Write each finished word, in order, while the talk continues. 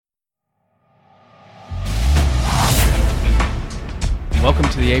Welcome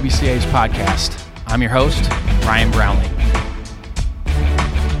to the ABCA's podcast. I'm your host, Ryan Brownlee.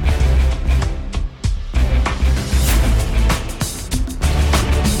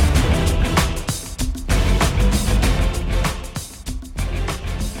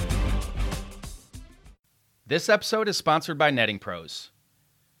 This episode is sponsored by Netting Pros.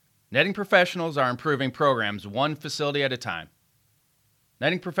 Netting professionals are improving programs one facility at a time.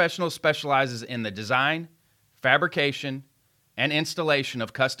 Netting Professionals specializes in the design, fabrication, and installation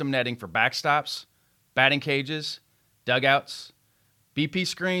of custom netting for backstops, batting cages, dugouts, BP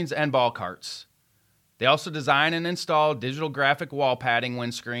screens, and ball carts. They also design and install digital graphic wall padding,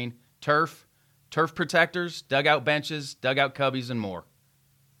 windscreen, turf protectors, dugout benches, dugout cubbies, and more.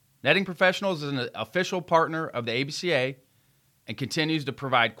 Netting Professionals is an official partner of the ABCA and continues to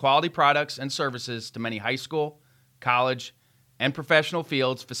provide quality products and services to many high school, college, and professional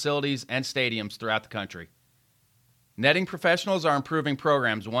fields, facilities, and stadiums throughout the country. Netting Professionals are improving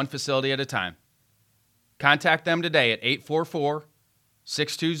programs one facility at a time. Contact them today at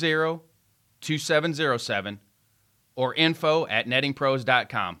 844-620-2707 or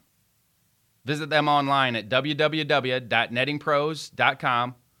info@nettingpros.com. Visit them online at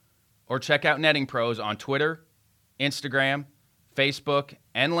www.nettingpros.com or check out Netting Pros on Twitter, Instagram, Facebook,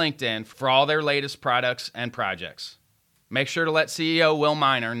 and LinkedIn for all their latest products and projects. Make sure to let CEO Will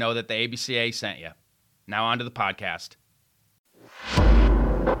Miner know that the ABCA sent you. Now on to the podcast.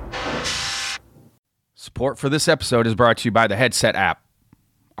 Support for this episode is brought to you by the Headset app.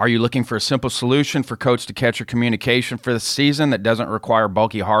 Are you looking for a simple solution for coach-to-catcher communication for the season that doesn't require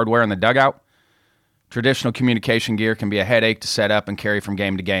bulky hardware in the dugout? Traditional communication gear can be a headache to set up and carry from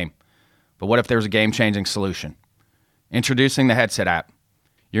game to game. But what if there's a game-changing solution? Introducing the Headset app,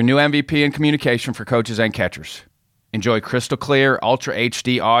 your new MVP in communication for coaches and catchers. Enjoy crystal clear, Ultra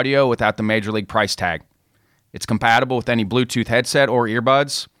HD audio without the major league price tag. It's compatible with any Bluetooth headset or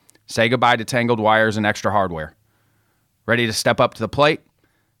earbuds. Say goodbye to tangled wires and extra hardware. Ready to step up to the plate?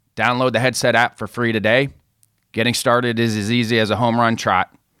 Download the Headset app for free today. Getting started is as easy as a home run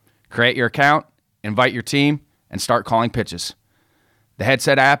trot. Create your account, invite your team, and start calling pitches. The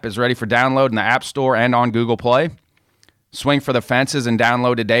Headset app is ready for download in the App Store and on Google Play. Swing for the fences and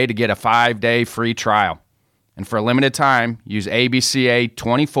download today to get a 5-day free trial. And for a limited time, use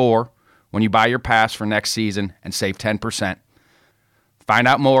ABCA24 when you buy your pass for next season and save 10%. Find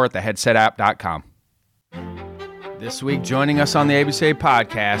out more at theheadsetapp.com. This week, joining us on the ABCA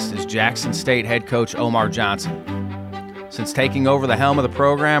podcast is Jackson State head coach Omar Johnson. Since taking over the helm of the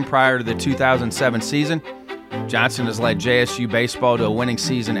program prior to the 2007 season, Johnson has led JSU baseball to a winning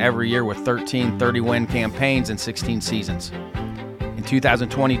season every year with 13 30-win campaigns in 16 seasons. In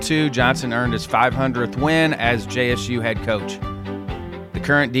 2022, Johnson earned his 500th win as JSU head coach. The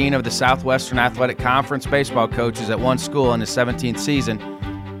current dean of the Southwestern Athletic Conference baseball coaches at one school in his 17th season,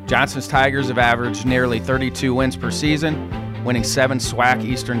 Johnson's Tigers have averaged nearly 32 wins per season, winning 7 SWAC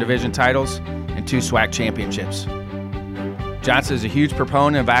Eastern Division titles and 2 SWAC championships. Johnson is a huge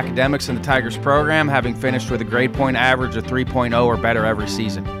proponent of academics in the Tigers program, having finished with a grade point average of 3.0 or better every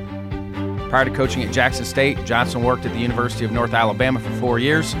season. Prior to coaching at Jackson State, Johnson worked at the University of North Alabama for 4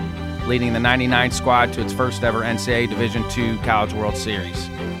 years, leading the 99 squad to its first ever NCAA Division II College World Series.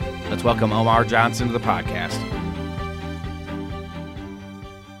 Let's welcome Omar Johnson to the podcast.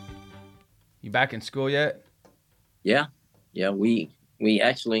 You back in school yet? Yeah. We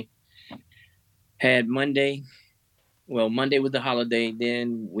actually had Monday. Well, Monday was the holiday.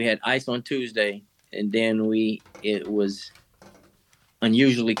 Then we had ice on Tuesday, and then it was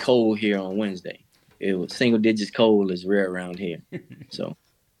unusually cold here on Wednesday. It was single digits cold is rare around here. So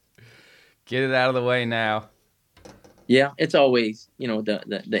get it out of the way now. Yeah, it's always,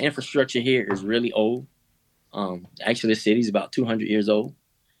 the infrastructure here is really old. Actually, the city's about 200 years old.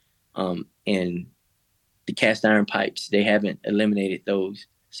 And the cast iron pipes, they haven't eliminated those.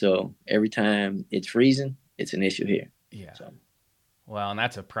 So every time it's freezing, it's an issue here. Yeah. So. Well, and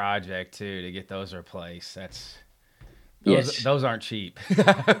that's a project too to get those replaced. Those aren't cheap.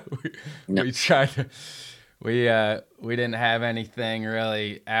 No. We tried to. We didn't have anything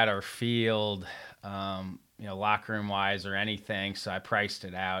really at our field, locker room wise or anything. So I priced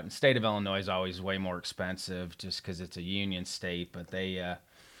it out. And state of Illinois is always way more expensive just because it's a union state. But they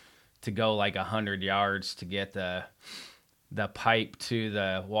to go like 100 yards to get the pipe to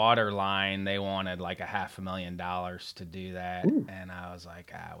the water line, they wanted like $500,000 to do that. Ooh. And I was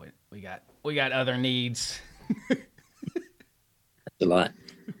like, we got other needs. That's a lot.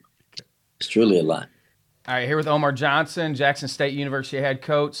 It's truly a lot. All right, here with Omar Johnson, Jackson State University head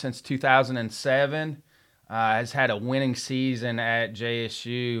coach since 2007. Has had a winning season at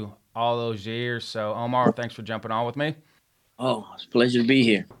JSU all those years. So, Omar, thanks for jumping on with me. Oh, it's a pleasure to be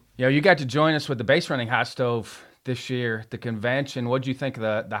here. You got to join us with the base running hot stove this year at the convention. What'd you think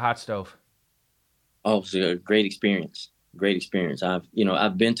of the hot stove? Oh, it's a great experience. Great experience. I've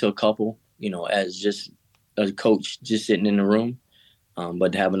been to a couple, as just a coach, just sitting in the room.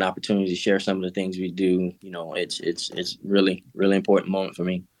 But to have an opportunity to share some of the things we do, it's really, really important moment for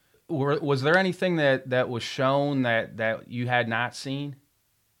me. Was there anything that was shown that you had not seen?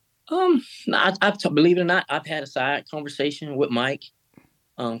 No, believe it or not, I've had a side conversation with Mike,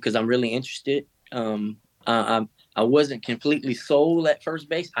 because I'm really interested. I wasn't completely sold at first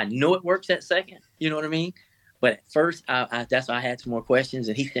base. I know it works at second. You know what I mean? But at first, that's why I had some more questions,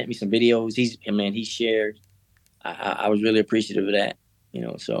 and he sent me some videos. He shared. I was really appreciative of that.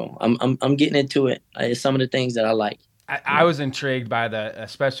 So I'm getting into it. It's some of the things that I like. I was intrigued by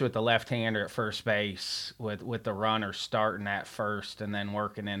especially with the left-hander at first base, with the runner starting at first and then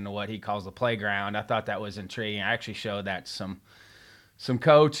working into what he calls the playground. I thought that was intriguing. I actually showed that to some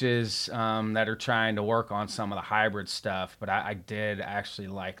coaches that are trying to work on some of the hybrid stuff, but I did actually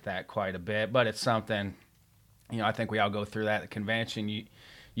like that quite a bit. But it's something, I think we all go through that at the convention.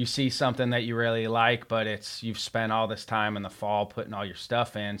 You see something that you really like, but you've spent all this time in the fall putting all your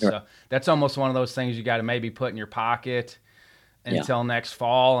stuff in. Right. So that's almost one of those things you got to maybe put in your pocket Yeah. until next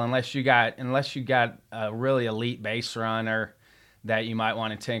fall, unless you got a really elite base runner that you might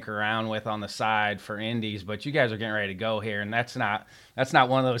want to tinker around with on the side for indies. But you guys are getting ready to go here, and that's not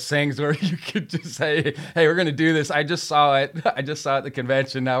one of those things where you could just say, hey, we're going to do this. I just saw it at the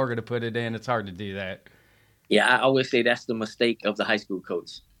convention, now we're going to put it in. It's hard to do that. Yeah, I always say that's the mistake of the high school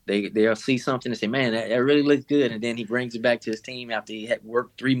coach. They'll see something and say, "Man, that really looks good," and then he brings it back to his team after he had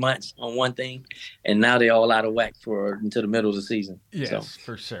worked 3 months on one thing, and now they're all out of whack until the middle of the season. Yes, so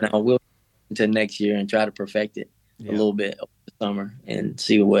for sure. now we'll until next year and try to perfect it a little bit over the summer and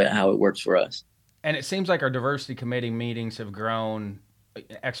see how it works for us. And it seems like our diversity committee meetings have grown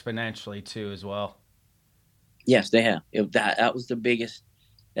exponentially too, as well. Yes, they have. If that was the biggest.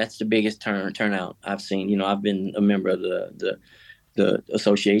 That's the biggest turnout I've seen. I've been a member of the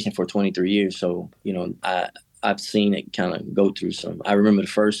association for 23 years, so I've seen it kind of go through some. I remember the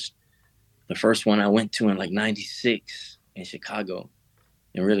first one I went to in like '96 in Chicago,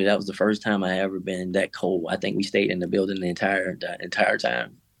 and really that was the first time I ever been that cold. I think we stayed in the building the entire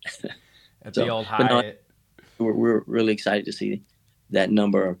time. At the old Hyatt. No, we're really excited to see that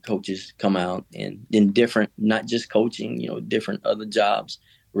number of coaches come out and in different, not just coaching, different other jobs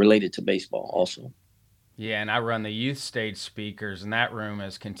related to baseball also. Yeah, and I run the youth stage speakers, and that room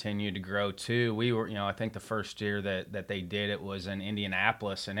has continued to grow too. We were, I think the first year that they did it was in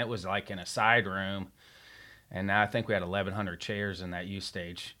Indianapolis, and it was like in a side room. And now I think we had 1,100 chairs in that youth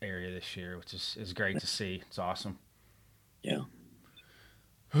stage area this year, which is great to see. It's awesome. Yeah.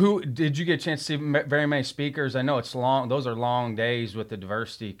 Who did you get a chance to see? Very many speakers. I know it's long. Those are long days with the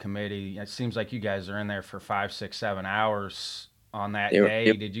diversity committee. It seems like you guys are in there for 5, 6, 7 hours on that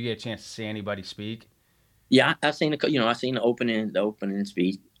day. Did you get a chance to see anybody speak? Yeah, I've seen I've seen the opening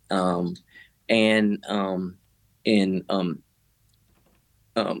speech, and Andy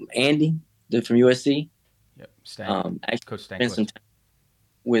from USC. Yep, Actually spent some time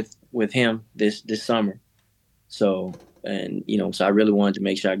with him this summer. So so I really wanted to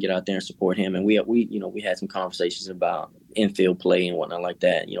make sure I get out there and support him. And we had some conversations about infield play and whatnot like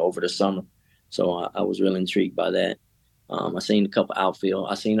that, over the summer. So I was really intrigued by that. I seen a couple outfield.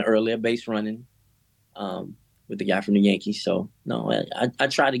 I seen the earlier base running with the guy from the Yankees. So no, I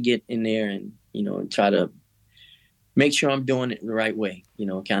try to get in there and try to make sure I'm doing it the right way.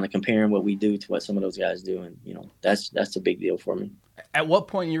 Kind of comparing what we do to what some of those guys do, and that's a big deal for me. At what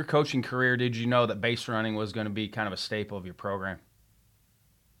point in your coaching career did you know that base running was going to be kind of a staple of your program?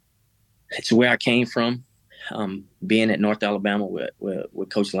 It's where I came from, being at North Alabama with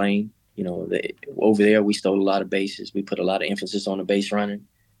Coach Lane. Over there we stole a lot of bases. We put a lot of emphasis on the base running.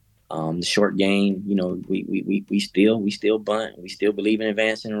 The short game, we still bunt. We still believe in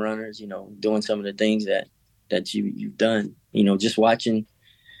advancing runners. Doing some of the things that you've done. Just watching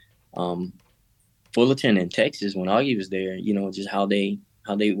Fullerton in Texas when Augie was there. Just how they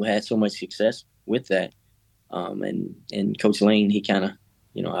had so much success with that. And Coach Lane, he kind of,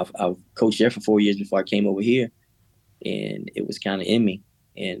 I've coached there for 4 years before I came over here, and it was kind of in me.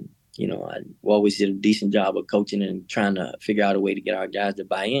 And I always did a decent job of coaching and trying to figure out a way to get our guys to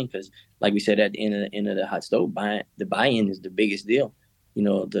buy in. Because, like we said at the end of the hot stove, the buy-in is the biggest deal.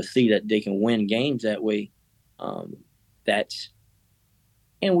 To see that they can win games that way. And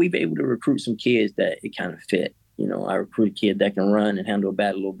we've been able to recruit some kids that it kind of fit. I recruit a kid that can run and handle a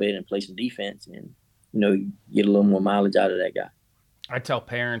bat a little bit and play some defense, and get a little more mileage out of that guy. I tell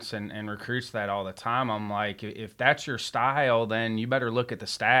parents and recruits that all the time. I'm like, if that's your style, then you better look at the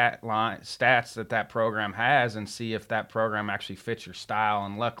stats that program has and see if that program actually fits your style.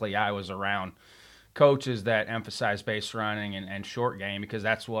 And luckily, I was around coaches that emphasize base running and short game because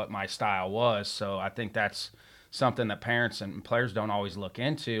that's what my style was. So I think that's something that parents and players don't always look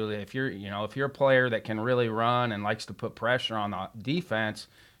into. If you're a player that can really run and likes to put pressure on the defense,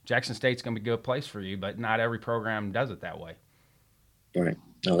 Jackson State's going to be a good place for you. But not every program does it that way. Right.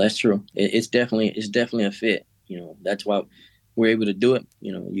 No, that's true. It's definitely a fit. That's why we're able to do it.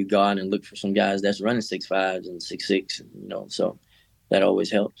 You go out and look for some guys that's running 6'5" and 6'6", so that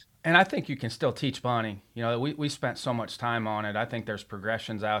always helps. And I think you can still teach bunting. We spent so much time on it. I think there's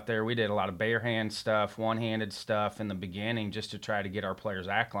progressions out there. We did a lot of bare hand stuff, one-handed stuff in the beginning just to try to get our players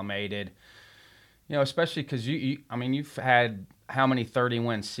acclimated. Especially because you've had how many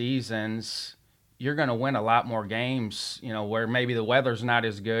 30-win seasons. You're going to win a lot more games, where maybe the weather's not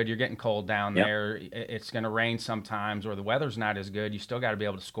as good. You're getting cold down Yep. there. It's going to rain sometimes, or the weather's not as good. You still got to be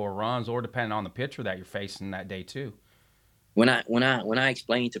able to score runs, or depending on the pitcher that you're facing that day too. When I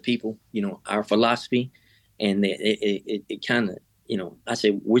explain to people, our philosophy, and it kind of, I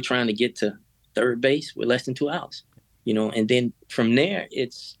say we're trying to get to third base with less than 2 outs, and then from there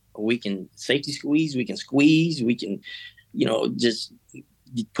we can safety squeeze, we can squeeze, we can, just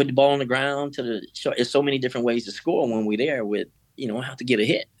put the ball on the ground to the short. There's so many different ways to score when we're there with, how to get a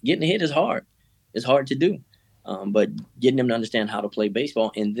hit. Getting a hit is hard. It's hard to do. But getting them to understand how to play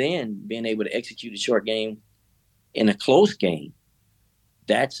baseball and then being able to execute a short game in a close game,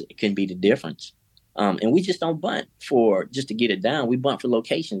 that can be the difference. And we just don't bunt for just to get it down. We bunt for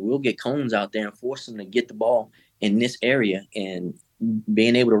location. We'll get cones out there and force them to get the ball in this area. And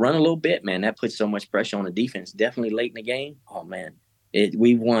being able to run a little bit, man, that puts so much pressure on the defense. Definitely late in the game. Oh, man.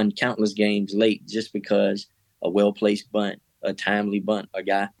 We won countless games late just because a well-placed bunt, a timely bunt, a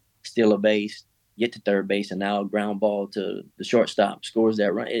guy steal a base, get to third base, and now a ground ball to the shortstop scores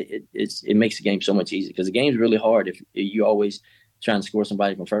that run. It makes the game so much easier because the game's really hard if you're always trying to score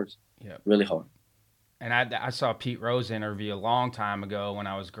somebody from first. Yeah. Really hard. And I saw Pete Rose interview a long time ago when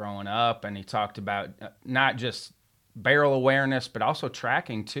I was growing up, and he talked about not just barrel awareness, but also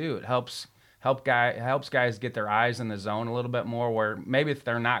tracking too. It helps guys get their eyes in the zone a little bit more, where maybe if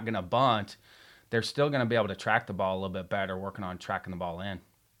they're not going to bunt, they're still going to be able to track the ball a little bit better, working on tracking the ball in.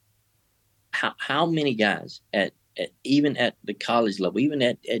 How many guys even at the college level, even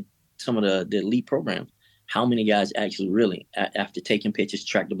at some of the elite programs, how many guys actually really, after taking pitches,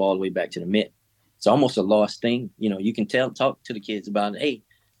 track the ball all the way back to the mitt? It's almost a lost thing. You can talk to the kids about, hey,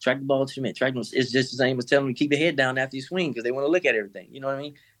 track the ball to the mitt. It's just the same as telling them to keep your head down after you swing because they want to look at everything. You know what I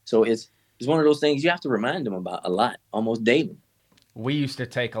mean? So it's one of those things you have to remind them about a lot, almost daily. We used to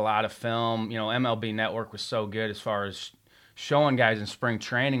take a lot of film. MLB Network was so good as far as showing guys in spring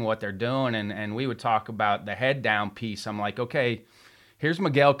training what they're doing, and we would talk about the head down piece. I'm like, okay, here's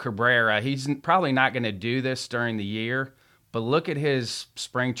Miguel Cabrera. He's probably not going to do this during the year, but look at his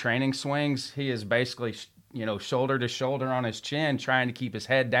spring training swings. He is basically, shoulder to shoulder on his chin, trying to keep his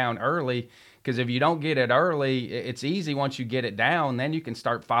head down early. Because if you don't get it early, it's easy once you get it down, then you can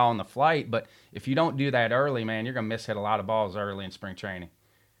start following the flight. But if you don't do that early, man, you're going to mishit a lot of balls early in spring training.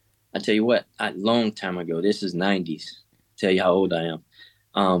 I tell you what, a long time ago, this is 90s. Tell you how old I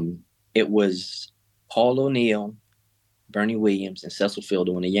am. It was Paul O'Neill, Bernie Williams, and Cecil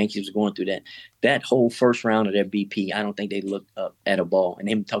Fielder when the Yankees was going through that whole first round of their BP. I don't think they looked up at a ball, and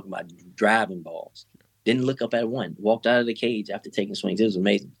them talking about driving balls. Didn't look up at one. Walked out of the cage after taking swings. It was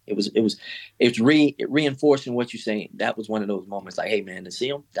amazing. It reinforcing what you're saying. That was one of those moments like, hey man, to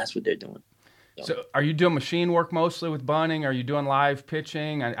see them, that's what they're doing. So are you doing machine work mostly with bunting? Are you doing live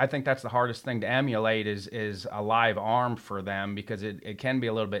pitching? I think that's the hardest thing to emulate is a live arm for them because it can be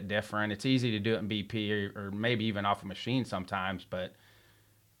a little bit different. It's easy to do it in BP or maybe even off a machine sometimes, but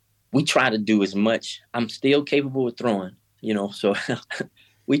we try to do as much. I'm still capable of throwing, so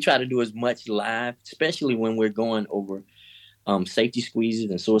we try to do as much live, especially when we're going over safety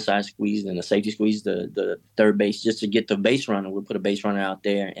squeezes and suicide squeezes and the safety squeeze, the third base, just to get the base runner. We'll put a base runner out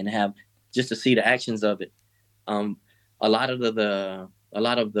there and have just to see the actions of it. A lot of the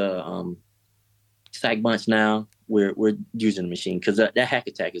sack bunts now we're using the machine because that hack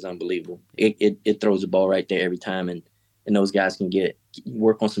attack is unbelievable. It throws the ball right there every time, and those guys can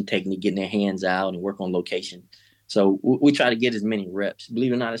work on some technique, getting their hands out and work on location. So we try to get as many reps.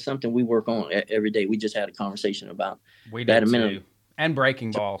 Believe it or not, it's something we work on every day. We just had a conversation about that a minute. Too. And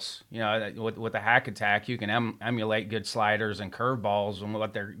breaking balls, with the hack attack, you can emulate good sliders and curve balls, and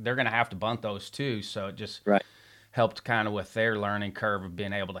what they're going to have to bunt those too. So it just right. helped kind of with their learning curve of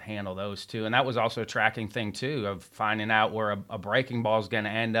being able to handle those two. And that was also a tracking thing too, of finding out where a breaking ball is going to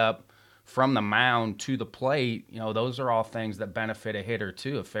end up from the mound to the plate. Those are all things that benefit a hitter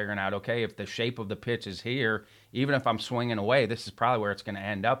too, of figuring out, okay, if the shape of the pitch is here, even if I'm swinging away, this is probably where it's going to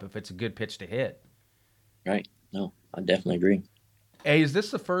end up if it's a good pitch to hit. Right. No, I definitely agree. Hey, is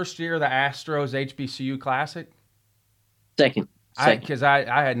this the first year of the Astros HBCU Classic? Second. Because I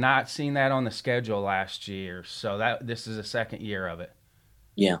had not seen that on the schedule last year, so this is the second year of it.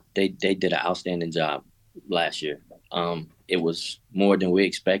 Yeah, they did an outstanding job last year. It was more than we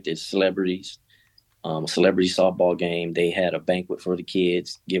expected. Celebrities, celebrity softball game. They had a banquet for the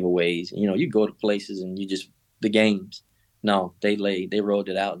kids, giveaways. You go to places and the games. No, they rolled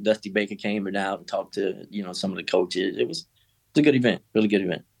it out. Dusty Baker came out and talked to some of the coaches. It's a good event, really good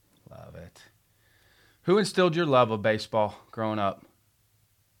event. Love it. Who instilled your love of baseball growing up?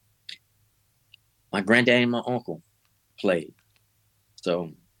 My granddad and my uncle played.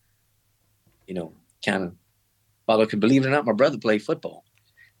 So, kind of, although believe it or not, my brother played football.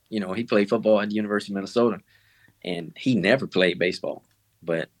 He played football at the University of Minnesota, and he never played baseball.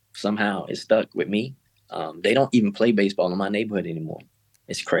 But somehow it stuck with me. They don't even play baseball in my neighborhood anymore.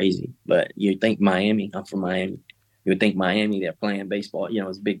 It's crazy. But you think Miami, I'm from Miami. You would think Miami, they're playing baseball.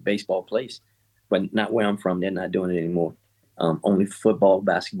 It's a big baseball place. But not where I'm from. They're not doing it anymore. Only football,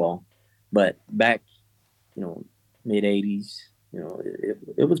 basketball. But back, mid 80s,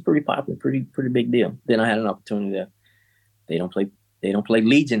 it was pretty popular, pretty big deal. Then I had an opportunity there. They don't play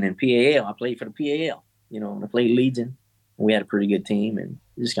Legion and PAL. I played for the PAL, and I played Legion. We had a pretty good team, and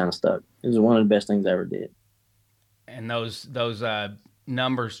it just kind of stuck. It was one of the best things I ever did. And those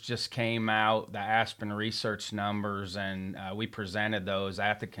numbers just came out, the Aspen research numbers, and we presented those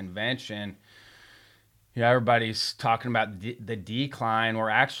at the convention. Everybody's talking about the decline. We're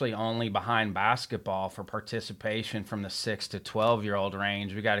actually only behind basketball for participation from the 6 to 12-year-old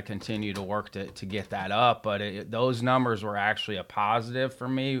range. We got to continue to work to get that up. But those numbers were actually a positive for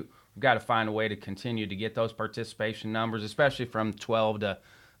me. We've got to find a way to continue to get those participation numbers, especially from 12 to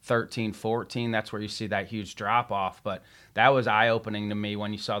 13, 14. That's where you see that huge drop off. But that was eye-opening to me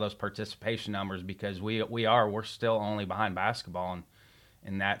when you saw those participation numbers, because we're still only behind basketball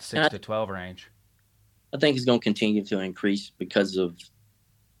in that 6 to 12 range. I think it's going to continue to increase because of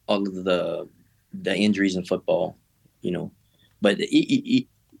all of the injuries in football, But you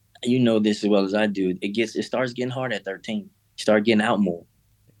know this as well as I do. It starts getting hard at 13. You start getting out more.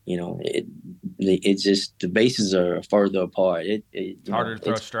 It's just the bases are further apart. It's harder to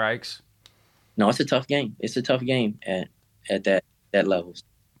throw strikes. No, it's a tough game. It's a tough game at that level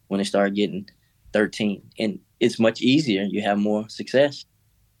when they start getting 13, and it's much easier. You have more success.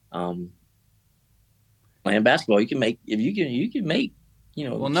 Playing basketball, you can make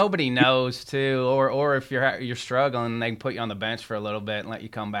Well, nobody knows too, or if you're struggling, they can put you on the bench for a little bit and let you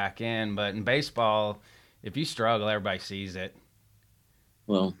come back in. But in baseball, if you struggle, everybody sees it.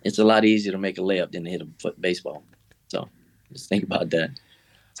 Well, it's a lot easier to make a layup than to hit a baseball. So just think about that.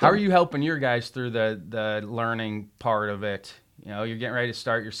 How are you helping your guys through the learning part of it? You're getting ready to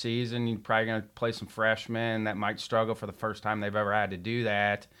start your season. You're probably going to play some freshmen that might struggle for the first time they've ever had to do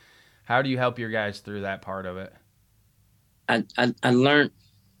that. How do you help your guys through that part of it? I learned,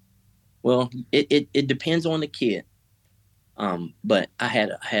 well, it depends on the kid. But I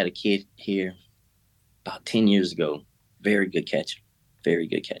had a kid here about 10 years ago, very good catcher.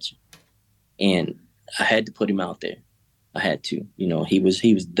 And I had to put him out there. I had to, he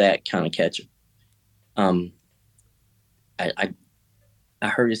was that kind of catcher. I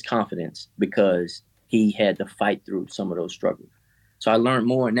hurt his confidence because he had to fight through some of those struggles. So I learned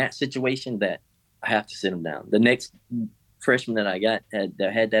more in that situation that I have to sit him down. The next freshman that I got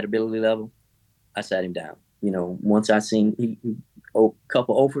that had that ability level, I sat him down. Once I seen he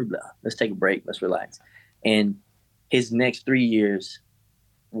couple over, let's take a break, let's relax. And his next 3 years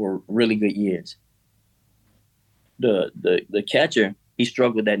were really good years. The catcher, he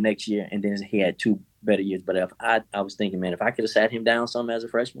struggled that next year, and then he had 2 better years. But if I was thinking, man, if I could have sat him down some as a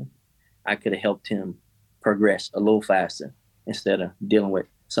freshman, I could have helped him progress a little faster instead of dealing with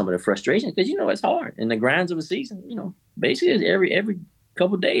some of the frustration, because it's hard in the grinds of a season. Basically every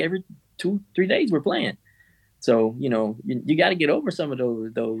couple of days, every 2-3 days we're playing. So you got to get over some of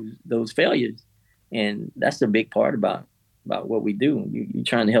those failures, and that's the big part about what we do. You're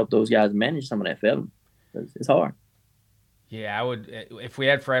trying to help those guys manage some of that failure. It's hard. Yeah, I would. If we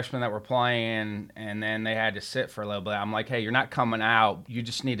had freshmen that were playing and then they had to sit for a little bit, I'm like, hey, you're not coming out. You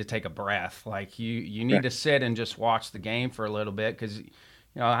just need to take a breath. Like you need to sit and just watch the game for a little bit, because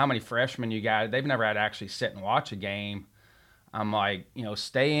how many freshmen you got? They've never had to actually sit and watch a game. I'm like,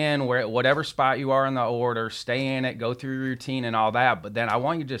 stay in where whatever spot you are in the order, stay in it, go through your routine and all that. But then I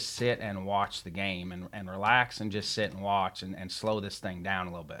want you to just sit and watch the game and relax and just sit and watch and slow this thing down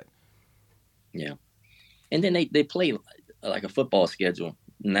a little bit. Yeah. And then they play like a football schedule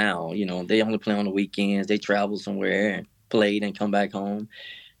now. They only play on the weekends. They travel somewhere and play, then come back home.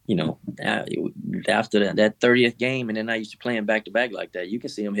 After that 30th game, and then I used to playing back to back like that, you can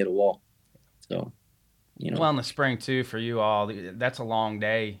see them hit a wall. So, Well, in the spring too, for you all, that's a long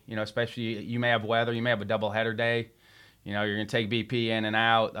day. Especially you may have weather, you may have a doubleheader day. You're gonna take BP in and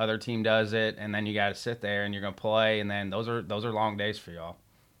out. The other team does it, and then you got to sit there and you're gonna play, and then those are long days for y'all.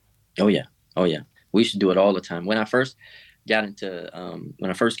 Oh yeah, oh yeah. We used to do it all the time. When I first when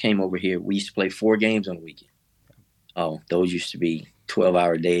I first came over here, we used to play 4 games on the weekend. Oh, those used to be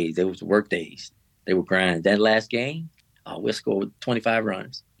 12-hour days. They was work days. They were grinding. That last game, we'll score 25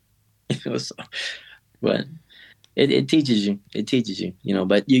 runs. So, but it teaches you. It teaches you,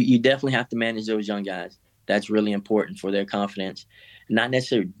 but you definitely have to manage those young guys. That's really important for their confidence. Not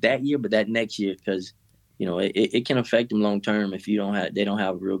necessarily that year, but that next year, because it can affect them long term if they don't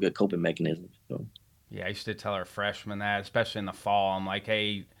have real good coping mechanisms. So. Yeah, I used to tell our freshmen that, especially in the fall. I'm like,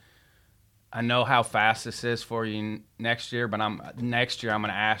 hey, I know how fast this is for you next year, but next year I'm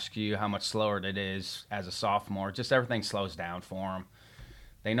going to ask you how much slower it is as a sophomore. Just everything slows down for them.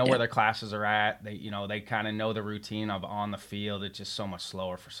 They know where their classes are at. They kind of know the routine of on the field. It's just so much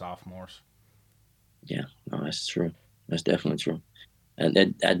slower for sophomores. Yeah, no, that's true. That's definitely true. And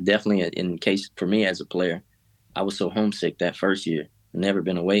that definitely, in case for me as a player, I was so homesick that first year, never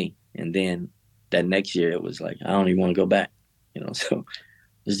been away, and then that next year it was like I don't even want to go back. So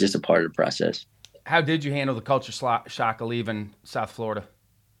it's just a part of the process. How did you handle the culture shock of leaving South Florida?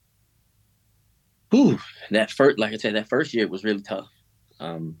 Whew, like I said, that first year was really tough.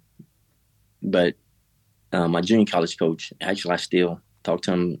 Um, but my junior college coach, actually, I still talk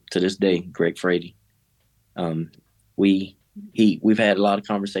to him to this day, Greg Frady. We've had a lot of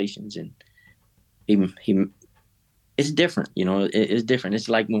conversations, and he it's different. It's different. It's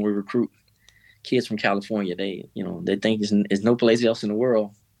like when we recruit kids from California, they think there's no place else in the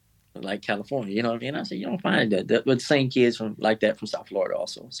world like California. You know what I mean? I said you don't find that. But the same kids from South Florida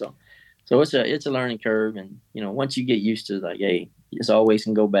also. So it's a learning curve, and once you get used to like, hey, it's always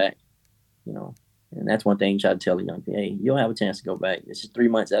can go back. And that's one thing you try to tell the young people, hey, you'll have a chance to go back. It's just 3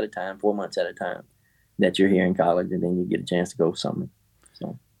 months at a time, 4 months at a time that you're here in college, and then you get a chance to go somewhere.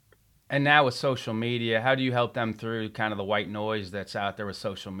 So. And now with social media, how do you help them through kind of the white noise that's out there with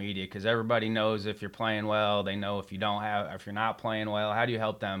social media? Because everybody knows if you're playing well, they know if if you're not playing well. How do you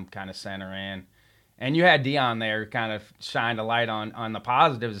help them kind of center in? And you had Dion there, kind of shined a light on the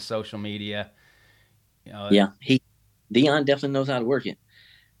positives of social media. Yeah, Dion definitely knows how to work it.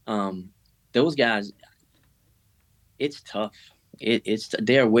 Those guys, it's tough.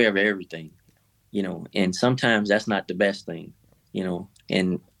 They're aware of everything, and sometimes that's not the best thing,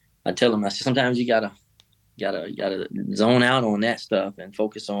 and I tell them, I said, sometimes you gotta zone out on that stuff and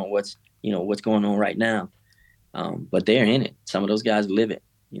focus on what's going on right now. But they're in it. Some of those guys live it.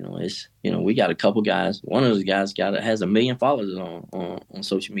 We got a couple guys. One of those guys has 1 million followers on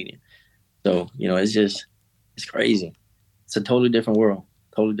social media. So it's crazy. It's a totally different world.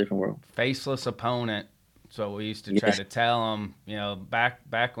 Totally different world. Faceless opponent. So we used to try to tell them,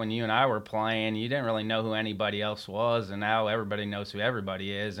 back when you and I were playing, you didn't really know who anybody else was, and now everybody knows who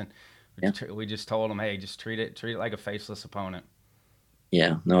everybody is. And we just told them, hey, just treat it like a faceless opponent.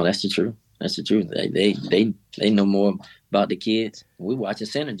 Yeah, no, that's the truth. That's the truth. They know more about the kids. We watching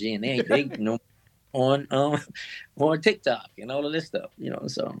Synergy, and they know on TikTok and all of this stuff.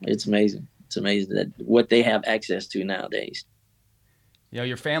 So it's amazing. It's amazing that what they have access to nowadays.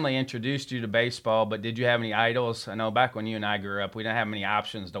 Your family introduced you to baseball, but did you have any idols? I know back when you and I grew up, we didn't have many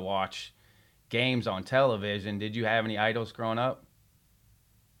options to watch games on television. Did you have any idols growing up?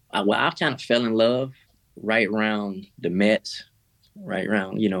 I kind of fell in love right around the Mets, right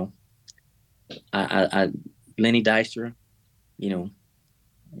around, I Lenny Dykstra, you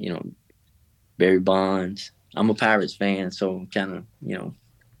know, Barry Bonds. I'm a Pirates fan, so kind of,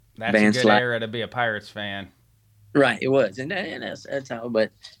 That's a good era to be a Pirates fan. Right, it was, and that's how.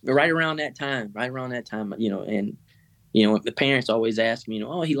 But right around that time, and the parents always ask me,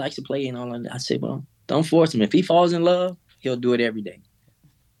 oh, he likes to play and all that. I say, well, don't force him. If he falls in love, he'll do it every day.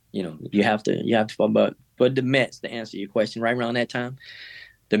 You have to fall. But the Mets, to answer your question, right around that time,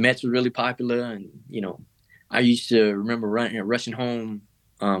 the Mets were really popular, and I used to remember rushing home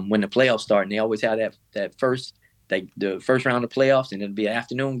when the playoffs started. And they always had the first round of playoffs, and it'd be an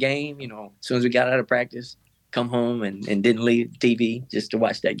afternoon game. As soon as we got out of practice, come home and didn't leave TV just to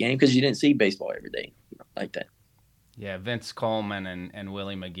watch that game because you didn't see baseball every day like that. Yeah, Vince Coleman and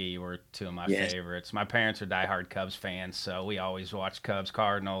Willie McGee were two of my Yes, favorites. My parents are diehard Cubs fans, so we always watched Cubs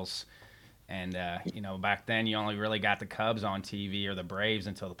Cardinals. And back then you only really got the Cubs on TV or the Braves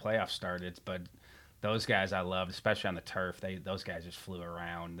until the playoffs started. But those guys I loved, especially on the turf. Those guys just flew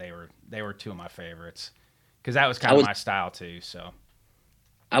around. They were two of my favorites because that was I kind of was my style too. So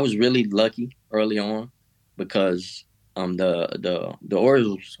I was really lucky early on because the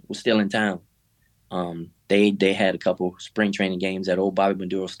Orioles were still in town. They had a couple spring training games at old Bobby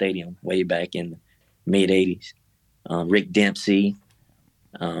Maduro Stadium way back in the mid '80s. Rick Dempsey,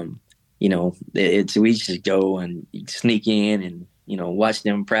 it's we just go and sneak in and watch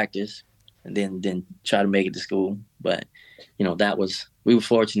them practice, and then try to make it to school. But that was we were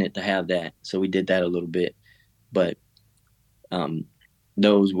fortunate to have that, so we did that a little bit. But um,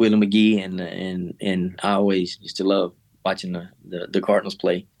 those Willie McGee and I always used to love watching the Cardinals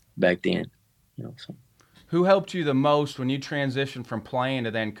play back then. So. who helped you the most when you transitioned from playing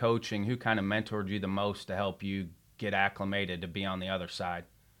to then coaching? Who kind of mentored you the most to help you get acclimated to be on the other side?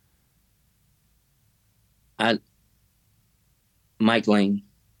 I Mike Lane,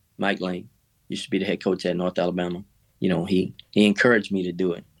 Mike Lane used to be the head coach at North Alabama. He encouraged me to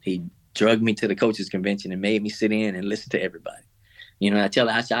do it. He drugged me to the coaches convention and made me sit in and listen to everybody. I tell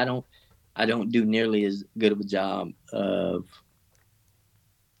him, I said, I don't do nearly as good of a job of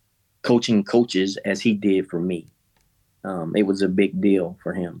coaching coaches as he did for me. It was a big deal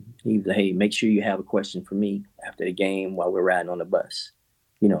for him. He was like, hey, make sure you have a question for me after the game while we're riding on the bus,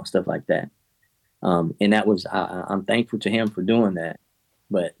 stuff like that. And that was I'm thankful to him for doing that.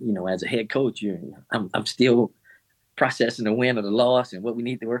 But as a head coach, I'm still processing the win or the loss and what we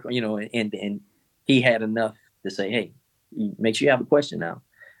need to work on. And he had enough to say, hey, make sure you have a question now,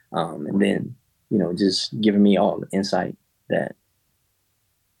 and then just giving me all the insight that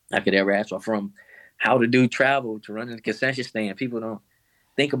I could ever ask for, from how to do travel to running the concession stand. People don't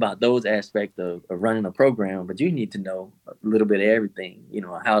think about those aspects of running a program, but you need to know a little bit of everything.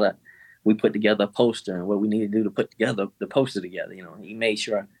 How to we put together a poster and what we need to do to put together the poster together. He made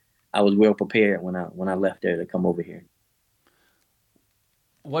sure I was well prepared when I left there to come over here.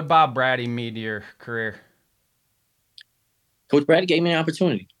 What Bob Braddy mean to your career? Coach Brady gave me an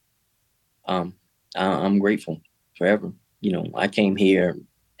opportunity. Um, I'm grateful forever. I came here,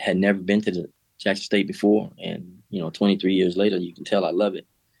 had never been to the Jackson State before, and 23 years later, you can tell I love it.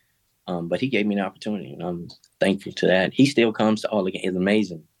 But he gave me an opportunity, and I'm thankful to that. He still comes to all the games. It's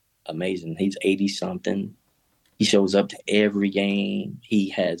amazing, amazing. He's 80 something. He shows up to every game. He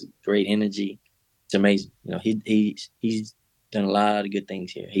has great energy. It's amazing. He's done a lot of good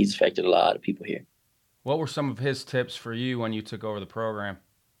things here. He's affected a lot of people here. What were some of his tips for you when you took over the program?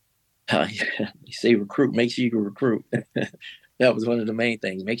 You say recruit, make sure you can recruit. That was one of the main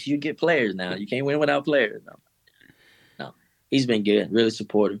things. Make sure you get players now. You can't win without players. No. He's been good, really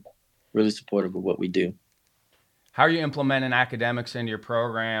supportive of what we do. How are you implementing academics into your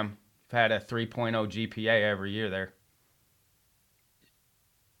program? You've had a 3.0 GPA every year there.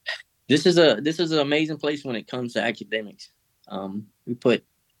 This is an amazing place when it comes to academics. They put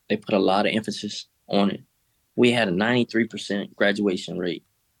a lot of emphasis on it. We had a 93% graduation rate.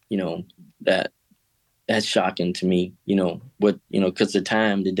 You know that that's shocking to me. Because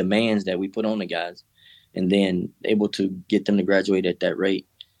the demands that we put on the guys, and then able to get them to graduate at that rate.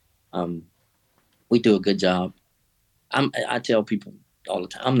 Um, we do a good job. I tell people all the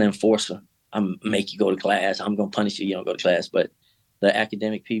time, I'm the enforcer. I'm make you go to class. I'm gonna punish you. You don't go to class. But the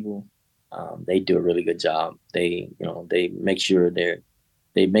academic people, they do a really good job. They make sure to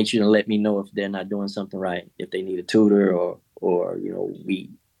let me know if they're not doing something right. If they need a tutor or we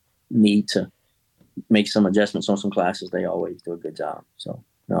need to make some adjustments on some classes, they always do a good job. So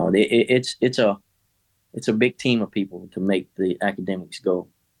no, it's a big team of people to make the academics go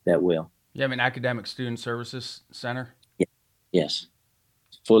that well. You have an academic student services center? Yeah. Yes,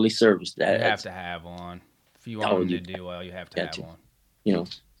 fully serviced. You have That's to have one. If you want how them to you do well, you have to got have to. one. You know,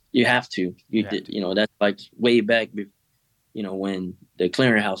 you have to. You have to. That's like way back. When the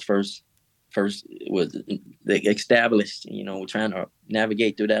clearinghouse first was established. We're trying to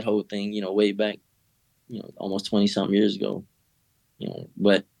navigate through that whole thing. Way back. Almost 20 something years ago.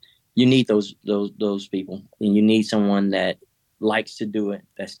 But you need those people, and you need someone that likes to do it,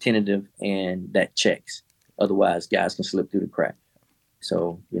 that's tentative, and that checks. Otherwise, guys can slip through the crack.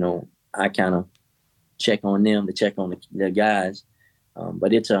 So I kind of check on them to check on the guys,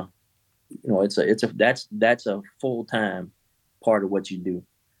 but that's a full time part of what you do.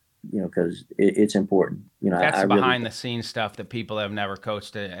 Because it's important. That's I the really behind the scenes stuff that people that have never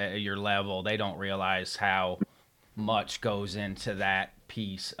coached at your level, they don't realize how much goes into that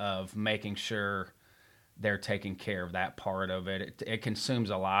piece of making sure they're taking care of that part of it. It consumes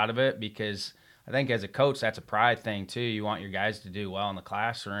a lot of it because I think as a coach, that's a pride thing too. You want your guys to do well in the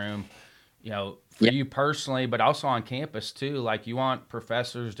classroom, for Yeah. you personally, but also on campus too. Like you want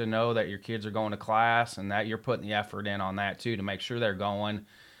professors to know that your kids are going to class and that you're putting the effort in on that too to make sure they're going,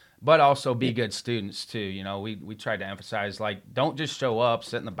 but also be good students too. We tried to emphasize like don't just show up,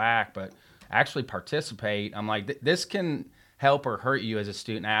 sit in the back, but actually participate. I'm like this can help or hurt you as a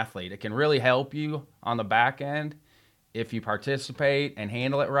student athlete. It can really help you on the back end if you participate and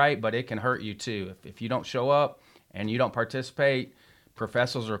handle it right, but it can hurt you too. If you don't show up and you don't participate,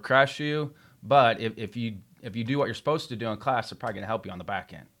 professors will crush you. But if you do what you're supposed to do in class, they're probably going to help you on the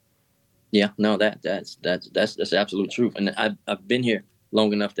back end. Yeah, no, that's absolute truth. And I've been here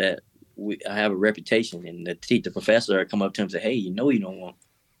long enough that I have a reputation, and the professor come up to him and say, "Hey, you don't want,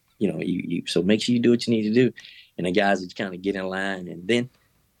 you so make sure you do what you need to do." And the guys just kind of get in line, and then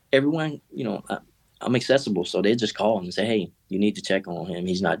everyone, I'm accessible, so they just call and say, "Hey, you need to check on him.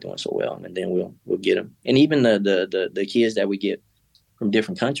 He's not doing so well," and then we'll get him. And even the kids that we get from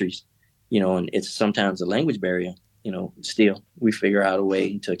different countries, and it's sometimes a language barrier. Still we figure out a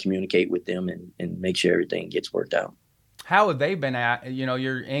way to communicate with them and make sure everything gets worked out. How have they been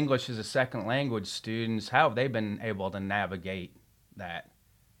your English as a second language students? How have they been able to navigate that?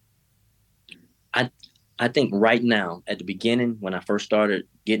 I I think right now, at the beginning, when I first started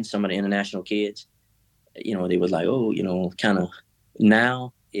getting some of the international kids, they was like, oh, kind of.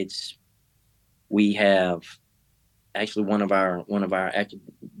 Now we have actually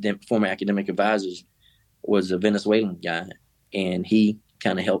former academic advisors was a Venezuelan guy, and he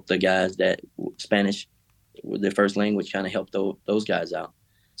kind of helped the guys that Spanish with their first language, kind of helped those guys out.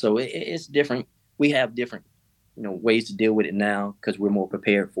 So it's different. We have different ways to deal with it now because we're more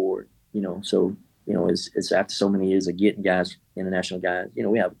prepared for it. So it's after so many years of getting guys, international guys.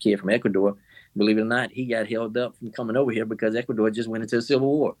 We have a kid from Ecuador. Believe it or not, he got held up from coming over here because Ecuador just went into a civil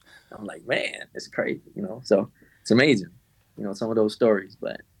war. I'm like, man, it's crazy. So it's amazing. Some of those stories,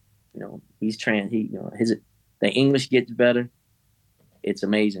 but he's trying. The English gets better. It's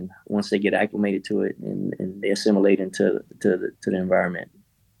amazing once they get acclimated to it and they assimilate into the environment,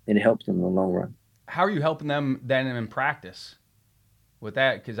 and it helps them in the long run. How are you helping them then in practice with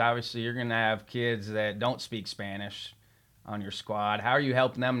that? Because obviously you're going to have kids that don't speak Spanish on your squad. How are you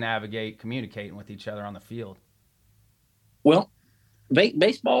helping them navigate communicating with each other on the field? Well,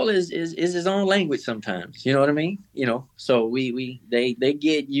 baseball is his own language sometimes. You know what I mean? So they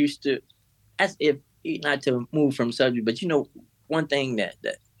get used to, as if not to move from subject, but one thing that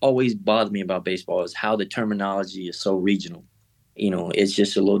always bothered me about baseball is how the terminology is so regional. It's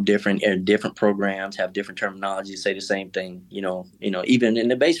just a little different, and different programs have different terminology, say the same thing. Even in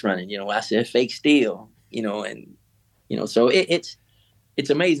the base running, I said fake steal, and so it's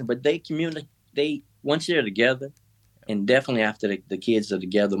amazing. But they communicate. Once they're together, and definitely after the kids are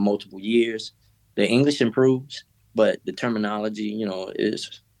together multiple years, the English improves, but the terminology,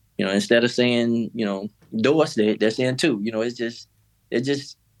 is, instead of saying, dos, they're saying two. It's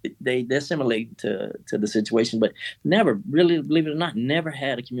just they assimilate to the situation, but never really, believe it or not, never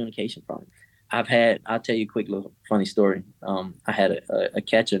had a communication problem. I'll tell you a quick little funny story. I had a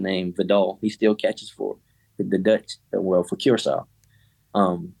catcher named Vidal. He still catches for the Dutch, for Curacao.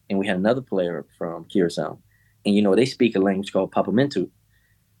 And we had another player from Curacao, and they speak a language called Papiamentu,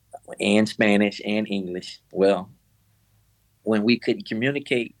 and Spanish and English. Well, when we couldn't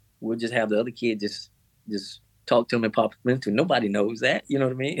communicate, we'll just have the other kid just talk to him in Papiamentu. Nobody knows that, you know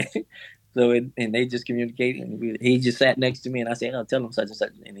what I mean? So and they just communicate, and he just sat next to me, and I said, "I'll tell him such and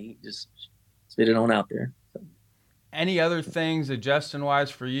such," and he just spit it on out there. So. Any other things adjusting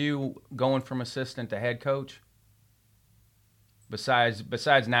wise for you going from assistant to head coach? Besides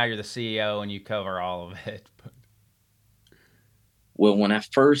now you're the CEO and you cover all of it. Well, when I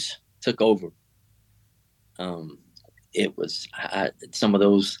first took over, it was some of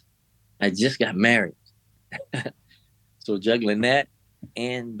those. I just got married, so juggling that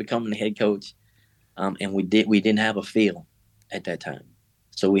and becoming the head coach, and we didn't have a field at that time,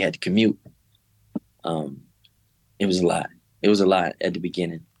 so we had to commute. It was a lot. It was a lot at the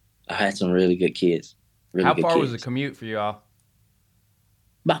beginning. I had some really good kids. How far was the commute for you all?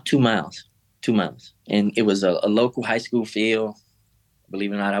 About 2 miles. 2 miles, and it was a local high school field.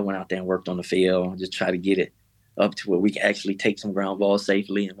 Believe it or not, I went out there and worked on the field, just try to get it up to where we can actually take some ground balls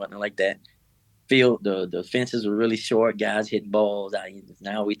safely and whatnot like that. Field, the fences were really short, guys hitting balls.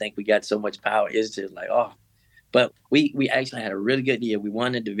 Now we think we got so much power. It's just like, oh. But we actually had a really good year. We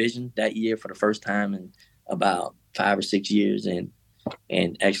won the division that year for the first time in about 5 or 6 years, and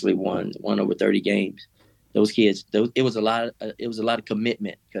actually won over 30 games. Those kids, it was a lot of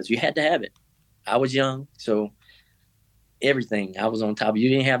commitment because you had to have it. I was young, so everything I was on top of. You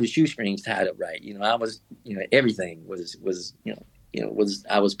didn't have the shoestrings tied up right. I was, everything was, was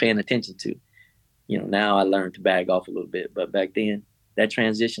I was paying attention to. Now I learned to bag off a little bit, but back then that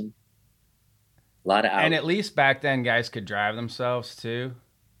transition, a lot of And at hours. least back then, guys could drive themselves too.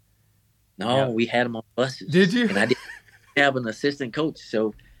 No, Yep. we had them on Did buses, you? and I didn't have an assistant coach,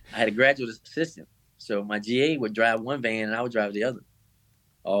 so I had a graduate assistant. So my GA would drive one van, and I would drive the other.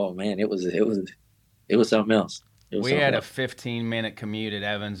 Oh man, it was something else. It was We something had a else. 15-minute commute at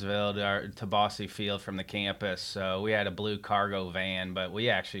Evansville to Bossy Field from the campus, so we had a blue cargo van, but we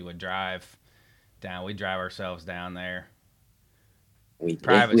actually would drive down. We drive ourselves down there.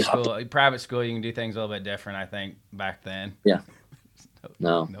 Private We hopped. school, private school, you can do things a little bit different. I think back then. Yeah,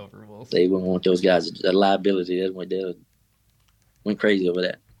 No, no, no rules. they wouldn't want those guys. A liability. They went crazy over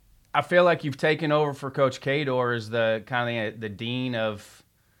that. I feel like you've taken over for Coach Kador as the kind of the dean of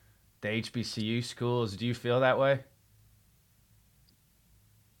the HBCU schools. Do you feel that way?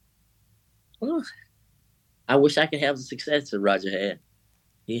 Well, I wish I could have the success that Roger had.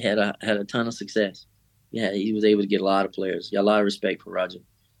 He had a ton of success. Yeah, he was able to get a lot of players. Got a lot of respect for Roger.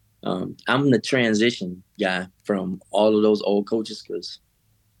 I'm the transition guy from all of those old coaches because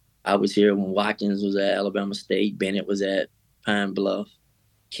I was here when Watkins was at Alabama State, Bennett was at Pine Bluff,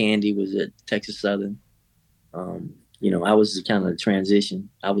 Candy was at Texas Southern. I was kind of the transition.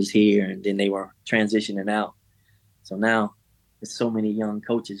 I was here, and then they were transitioning out. So now there's so many young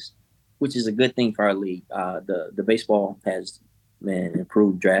coaches, which is a good thing for our league. The baseball has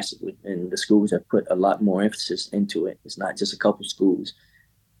improved drastically, and the schools have put a lot more emphasis into it. It's not just a couple schools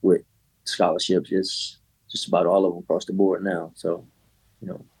with scholarships; it's just about all of them across the board now. So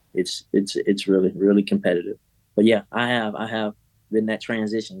it's really really competitive. But yeah, I have been that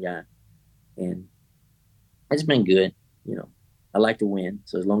transition guy, and it's been good. I like to win,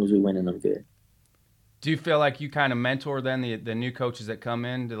 so as long as we win, I'm good. Do you feel like you kind of mentor then the new coaches that come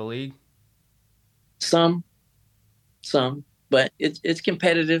into the league? Some, but it's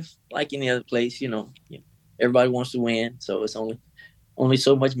competitive like any other place. Everybody wants to win, so it's only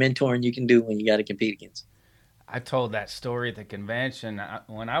so much mentoring you can do when you got to compete against. I told that story at the convention.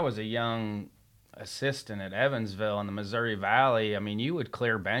 When I was a young assistant at Evansville in the Missouri Valley, I mean, you would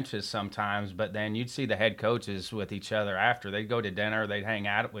clear benches sometimes, but then you'd see the head coaches with each other after. They'd go to dinner, they'd hang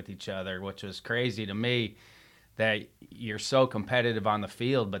out with each other, which was crazy to me that you're so competitive on the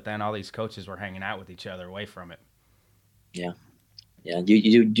field, but then all these coaches were hanging out with each other away from it. Yeah, yeah.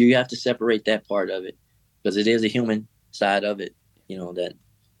 You have to separate that part of it because it is a human side of it.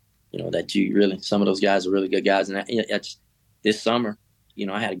 That you really some of those guys are really good guys, and that's this summer.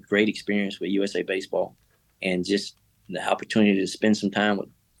 I had a great experience with USA Baseball, and just the opportunity to spend some time with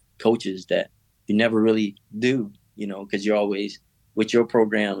coaches that you never really do. Because you're always with your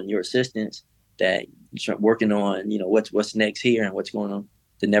program and your assistants that you're working on. What's next here and what's going on.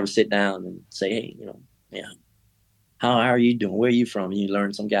 To never sit down and say, hey, yeah, how are you doing? Where are you from? And you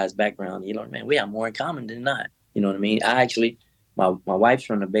learn some guy's background. And you learn, man, we have more in common than not. You know what I mean? I actually, my wife's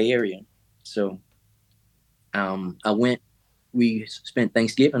from the Bay Area, so I went. We spent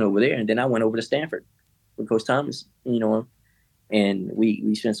Thanksgiving over there, and then I went over to Stanford with Coach Thomas. And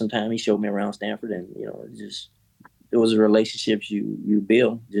we spent some time. He showed me around Stanford, and just those are relationships you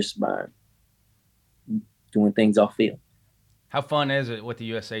build just by doing things off field. How fun is it with the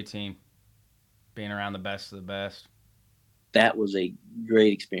USA team being around the best of the best? That was a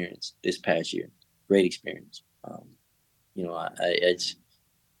great experience this past year. Great experience.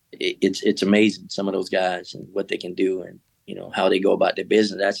 It's amazing some of those guys and what they can do and how they go about their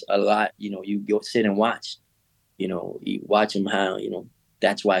business. That's a lot. You go sit and watch. You watch him how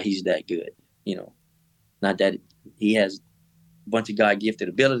that's why he's that good. Not that he has a bunch of God gifted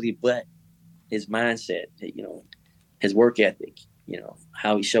ability, but his mindset, his work ethic,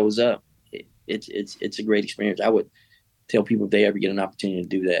 how he shows up. It's a great experience. I would tell people if they ever get an opportunity to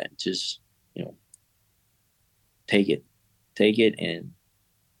do that, just take it, and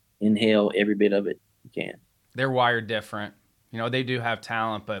inhale every bit of it you can. They're wired different. They do have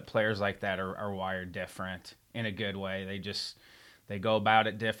talent, but players like that are wired different in a good way. They go about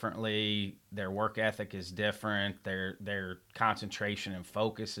it differently. Their work ethic is different. Their concentration and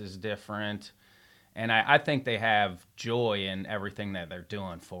focus is different. And I think they have joy in everything that they're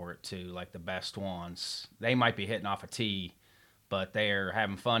doing for it too. Like the best ones, they might be hitting off a tee, but they're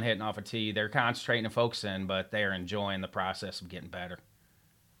having fun hitting off a tee. They're concentrating and focusing, but they're enjoying the process of getting better.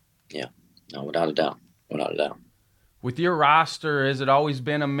 Yeah, no, without a doubt, without a doubt. With your roster, has it always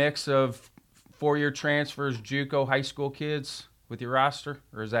been a mix of four-year transfers, JUCO, high school kids with your roster,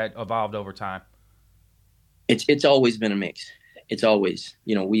 or has that evolved over time? It's always been a mix. it's always,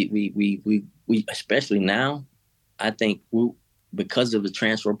 we especially now, I think because of the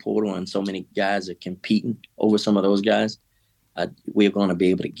transfer portal and so many guys are competing over some of those guys, we're going to be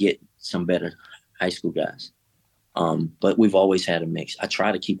able to get some better high school guys. But we've always had a mix. I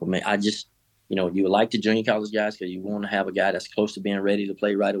try to keep a mix. I just, you like the junior college guys because you want to have a guy that's close to being ready to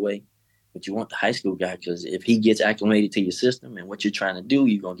play right away. But you want the high school guy because if he gets acclimated to your system and what you're trying to do,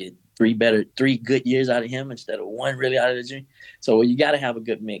 you're going to get 3 good years out of him instead of 1 really out of the junior. So you got to have a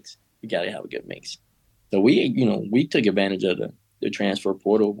good mix. You got to have a good mix. So we took advantage of the transfer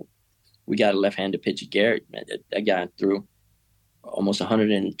portal. We got a left-handed pitcher, Garrett. That guy threw almost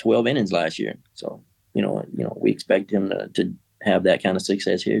 112 innings last year. So, we expect him to have that kind of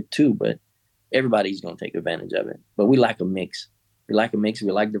success here too. But everybody's going to take advantage of it. But we like a mix. We like a mix.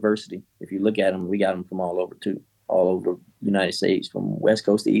 We like diversity. If you look at them, we got them from all over too, all over the United States, from West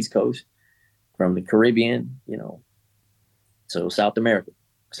Coast to East Coast, from the Caribbean, so South America.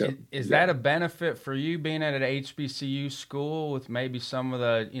 So is that a benefit for you being at an HBCU school with maybe some of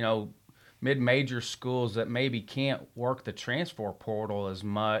the, mid-major schools that maybe can't work the transfer portal as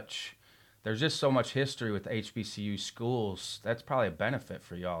much? There's just so much history with HBCU schools. That's probably a benefit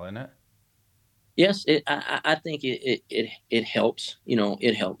for y'all, isn't it? Yes, I think it helps.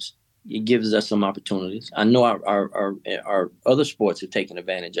 It helps. It gives us some opportunities. I know our other sports have taken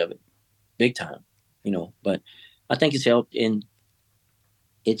advantage of it big time. But I think it's helped, and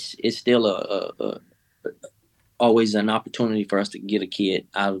it's still always an opportunity for us to get a kid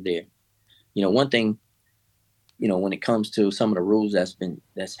out of there. One thing, when it comes to some of the rules that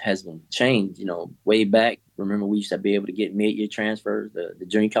has been changed, way back. Remember, we used to be able to get mid-year transfers. The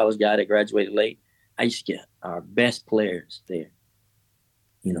junior college guy that graduated late, I used to get our best players there.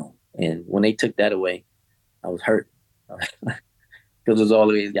 And when they took that away, I was hurt because it was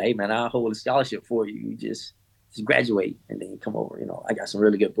always, hey man, I'll hold a scholarship for you. You just graduate and then you come over. I got some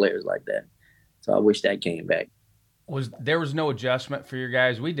really good players like that. So I wish that came back. There was no adjustment for your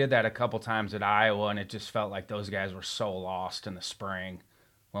guys? We did that a couple times at Iowa, and it just felt like those guys were so lost in the spring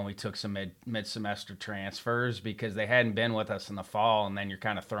when we took some mid semester transfers because they hadn't been with us in the fall, and then you're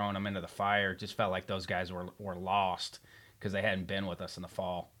kind of throwing them into the fire. It just felt like those guys were lost because they hadn't been with us in the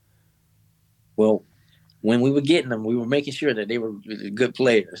fall. Well, when we were getting them, we were making sure that they were good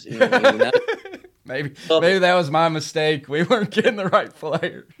players. Maybe that was my mistake. We weren't getting the right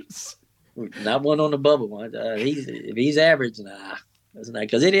players. Not one on the bubble one. If he's average, that's not,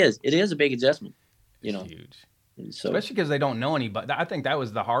 because it is a big adjustment. It's huge, especially because they don't know anybody. I think that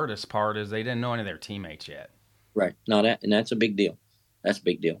was the hardest part is they didn't know any of their teammates yet. Right. No, that's a big deal. That's a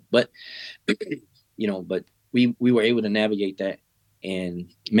big deal. But but we were able to navigate that and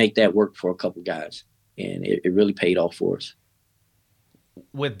make that work for a couple guys, and it really paid off for us.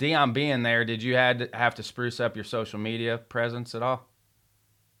 With Dion being there, did you have to spruce up your social media presence at all?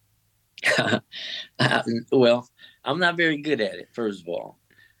 Well, I'm not very good at it, first of all.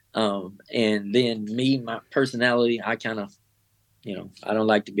 And then my personality, I kind of, I don't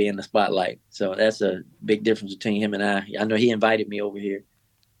like to be in the spotlight. So that's a big difference between him and I. I know he invited me over here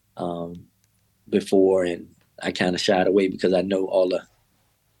before, and I kind of shied away because I know all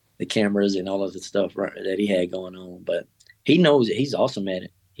the cameras and all of the stuff that he had going on. But he knows it. He's awesome at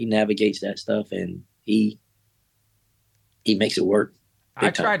it. He navigates that stuff, and he makes it work. I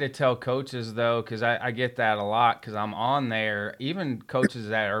try to tell coaches, though, because I get that a lot because I'm on there. Even coaches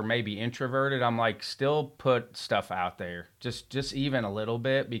that are maybe introverted, I'm like, still put stuff out there, just even a little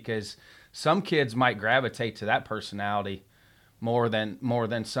bit, because some kids might gravitate to that personality more than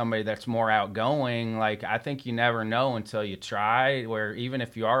somebody that's more outgoing. Like, I think you never know until you try, where even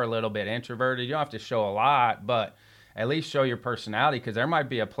if you are a little bit introverted, you don't have to show a lot, but at least show your personality, because there might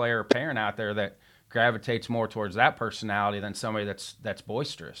be a player or parent out there that gravitates more towards that personality than somebody that's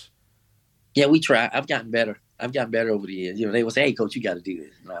boisterous. Yeah, we try. I've gotten better over the years. They will say, "Hey, coach, you got to do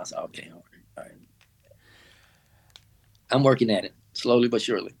this." And I was like, "Okay, all right. I'm working at it slowly but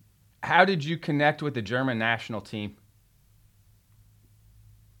surely." How did you connect with the German national team?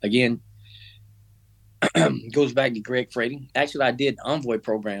 Again, goes back to Greg Frady. Actually, I did Envoy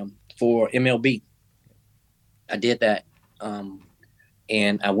program for MLB. I did that.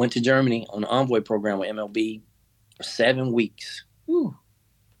 And I went to Germany on the Envoy program with MLB for 7 weeks. Whew.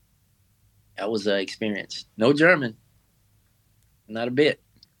 That was an experience. No German, not a bit,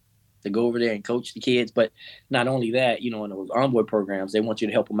 to go over there and coach the kids. But not only that, in those Envoy programs, they want you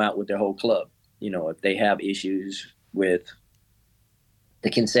to help them out with their whole club. If they have issues with the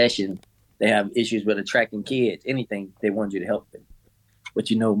concession, they have issues with attracting kids, anything, they want you to help them.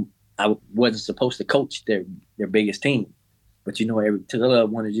 But I wasn't supposed to coach their biggest team. But every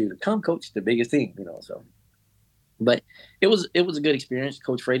club wanted you to come coach the biggest team, So But it was a good experience,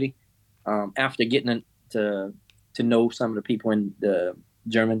 Coach Frady. After getting to know some of the people in the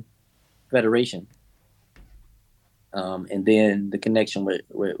German Federation, and then the connection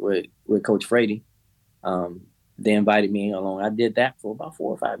with Coach Frady, they invited me along. I did that for about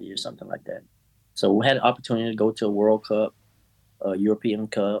 4 or 5 years, something like that. So we had an opportunity to go to a World Cup, European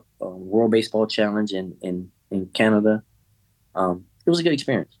Cup, World Baseball Challenge in Canada. It was a good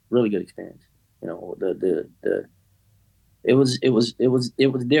experience, really good experience. The it was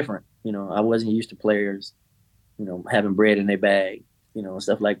different. I wasn't used to players, having bread in their bag,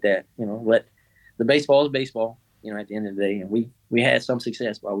 stuff like that. But the baseball is baseball. At the end of the day, and we had some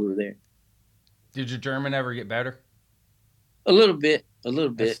success while we were there. Did your German ever get better? A little bit, a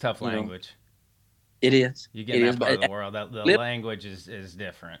little It's bit. tough language. It is. You get in It that is. part of But the world, that the language is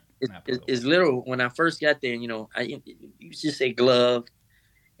different in that part of the it's world. literal. When I first got there, you just say glove,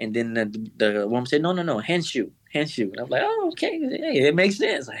 and then the woman said, no, no, no, hand shoe, hand shoe. And I'm like, oh, okay, hey, it makes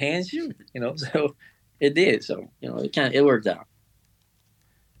sense, a hand shoe. So it did. So it worked out.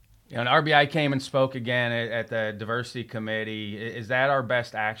 And RBI came and spoke again at the diversity committee. Is that our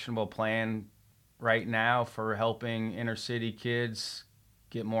best actionable plan right now for helping inner city kids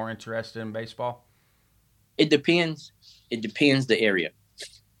get more interested in baseball? It depends. It depends the area.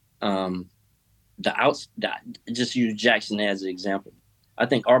 Um, the outs. Just use Jackson as an example. I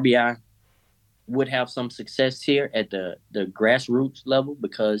think RBI would have some success here at the grassroots level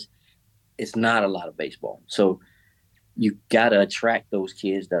because it's not a lot of baseball. So you gotta attract those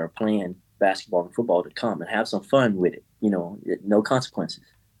kids that are playing basketball and football to come and have some fun with it. No consequences.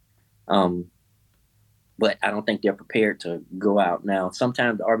 Um, but I don't think they're prepared to go out now.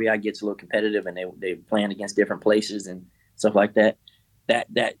 Sometimes the RBI gets a little competitive and they playing against different places and stuff like that.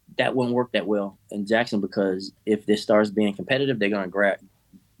 That wouldn't work that well in Jackson because if this starts being competitive, they're gonna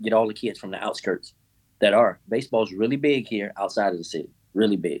get all the kids from the outskirts that are. Baseball's really big here outside of the city.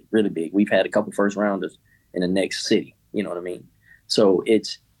 Really big, really big. We've had a couple first rounders in the next city. You know what I mean? So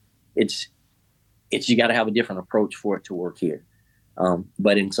it's you got to have a different approach for it to work here.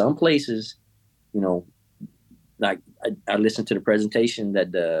 But in some places, you know, like I listened to the presentation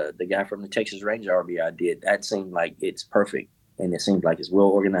that the guy from the Texas Ranger RBI did. That seemed like it's perfect, and it seems like it's well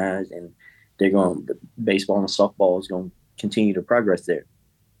organized, and the baseball and softball is going to continue to progress there.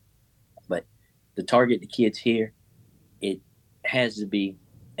 But to target the kids here, it has to be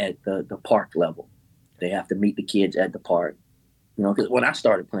at the park level. They have to meet the kids at the park. Because when I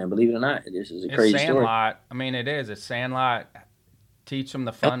started playing, believe it or not, this is a It's crazy story. Sandlot. I mean, it is. It's Sandlot. Teach them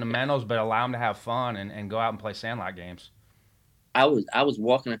the fundamentals, but allow them to have fun and go out and play Sandlot games. I was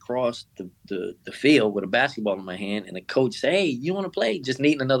walking across the field with a basketball in my hand, and the coach said, "Hey, you want to play? Just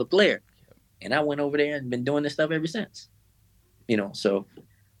needing another player." And I went over there and been doing this stuff ever since. So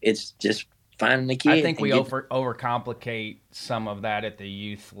it's just finding the kid. I think we overcomplicate some of that at the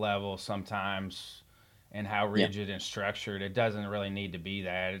youth level sometimes, and how rigid and structured. It doesn't really need to be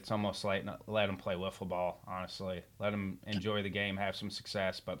that. It's almost like let them play wiffle ball. Honestly, let them enjoy the game, have some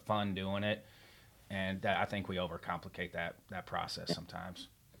success, but fun doing it. And I think we overcomplicate that process sometimes.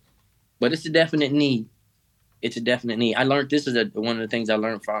 But it's a definite need. It's a definite need. I learned this is one of the things I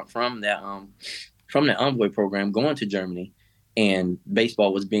learned from that from the Envoy program going to Germany, and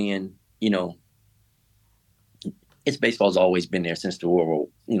baseball was being it's baseball's always been there since the World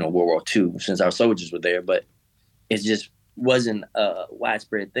War II, since our soldiers were there, but it just wasn't a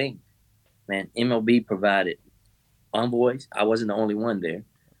widespread thing. Man, MLB provided envoys. I wasn't the only one there.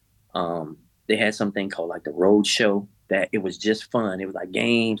 They had something called like the Road Show that it was just fun. It was like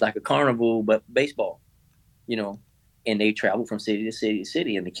games, like a carnival, but baseball, and they traveled from city to city to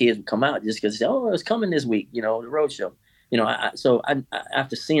city, and the kids would come out just because, it's coming this week, the Road Show. So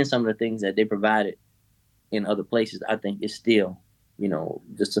after seeing some of the things that they provided in other places, I think it's still,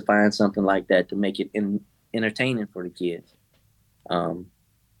 just to find something like that to make it entertaining for the kids. And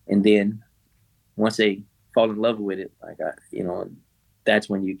then once they fall in love with it, that's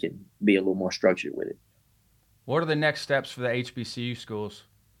when you can be a little more structured with it. What are the next steps for the HBCU schools?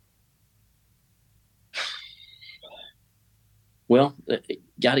 Well,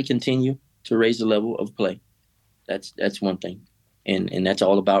 got to continue to raise the level of play. That's one thing, and that's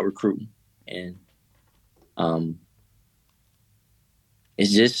all about recruiting. And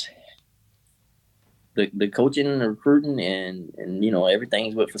it's just the coaching and the recruiting and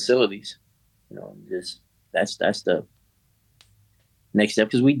everything's with facilities. Just that's the next step,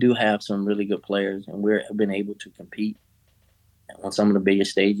 because we do have some really good players, and we've been able to compete on some of the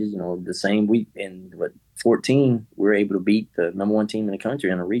biggest stages. The same week in 14, we were able to beat the number one team in the country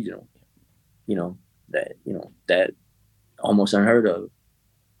in a regional. That almost unheard of.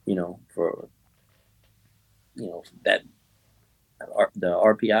 For that the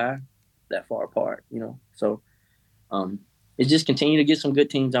RPI that far apart. So it's just continue to get some good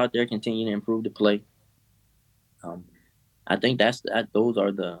teams out there, continue to improve the play. Um, I think those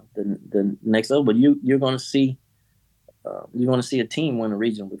are the next level. But you're going to see a team win a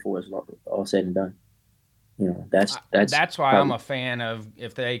regional before it's all said and done. That's That's why I'm probably a fan of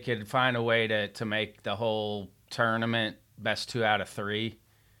if they could find a way to make the whole tournament best 2 out of 3,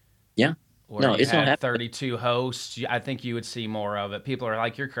 yeah. where No, you it's gonna had happen. 32 hosts. I think you would see more of it. People are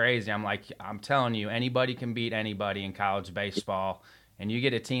like, "You're crazy." I'm like, "I'm telling you, anybody can beat anybody in college baseball, and you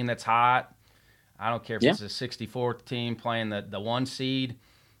get a team that's hot. I don't care if Yeah, it's a 64th team playing the 1 seed.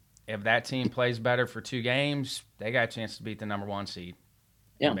 If that team plays better for 2 games, they got a chance to beat the number 1 seed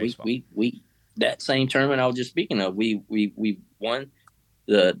yeah. in We baseball." we we that same tournament I was just speaking of. We won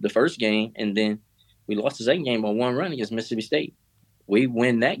the first game, and then we lost the second game on one run against Mississippi State. We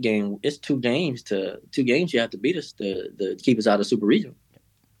win that game. It's 2 games. You have to beat us to keep us out of Super Regional.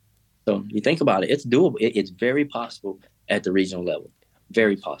 So you think about it, it's doable. It's very possible at the regional level. It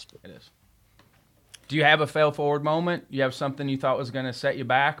Very is. possible. It is. Do you have a fail forward moment? You have something you thought was going to set you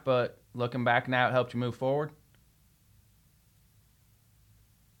back, but looking back now, it helped you move forward?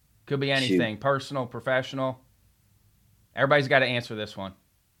 Could be Shoot. anything, personal, professional. Everybody's got to answer this one.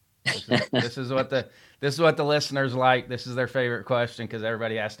 This is what the listeners like. This is their favorite question because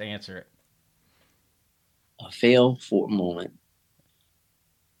everybody has to answer it. A fail for a moment.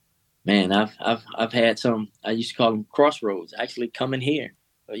 Man, I've had some. I used to call them crossroads. Actually, coming here,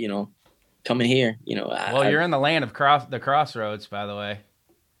 you know, coming here. Well, you're in the land of the crossroads, by the way.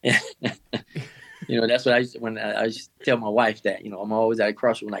 That's what I used to tell my wife that I'm always at a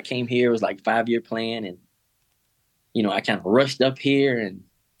crossroads. When I came here, it was like 5-year plan, and I kind of rushed up here, and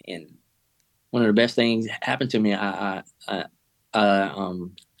one of the best things happened to me. I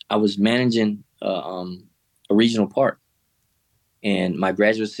was managing a regional park, and my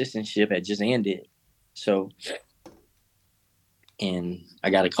graduate assistantship had just ended. So, and I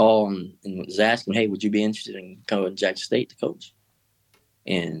got a call and was asking, "Hey, would you be interested in going to Jackson State to coach?"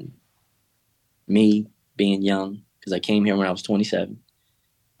 And me being young, because I came here when I was 27,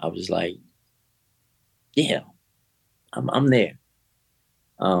 I was like, "Yeah, I'm there."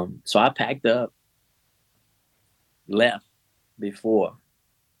 So I packed up, left before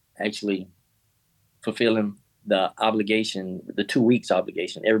actually fulfilling the obligation, the 2 weeks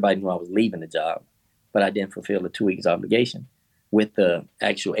obligation. Everybody knew I was leaving the job, but I didn't fulfill the 2 weeks obligation with the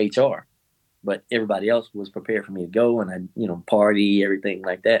actual HR. But everybody else was prepared for me to go, and party, everything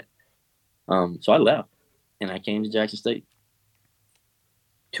like that. So I left, and I came to Jackson State.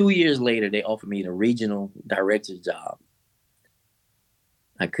 2 years later, they offered me the regional director's job.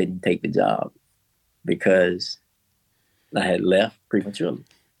 I couldn't take the job because I had left prematurely.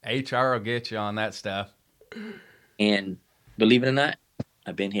 HR will get you on that stuff. And believe it or not,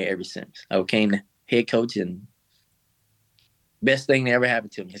 I've been here ever since. I became the head coach, and best thing that ever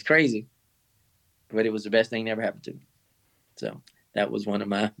happened to me. It's crazy, but it was the best thing that ever happened to me. So that was one of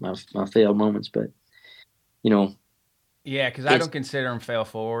my failed moments. But you know, Yeah, because I it's don't consider them fail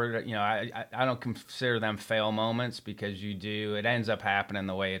forward. I don't consider them fail moments because you do. It ends up happening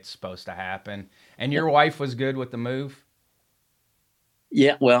the way it's supposed to happen. And your wife was good with the move.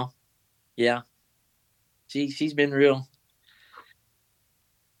 yeah, well, yeah. She's been real.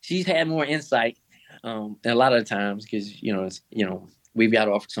 She's had more insight a lot of the times because we've got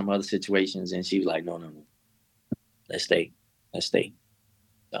offered some other situations, and she was like, no, let's stay. So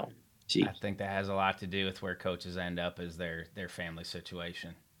I she think that has a lot to do with where coaches end up is their family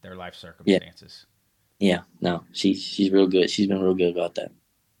situation, their life yeah circumstances. yeah no she's real good. She's been real good about that.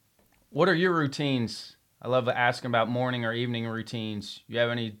 What are your routines? I love asking about morning or evening routines. You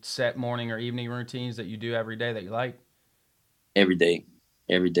have any set morning or evening routines that you do every day that you like? Every day,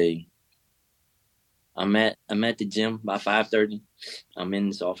 every day. I'm at the gym by 5:30. I'm in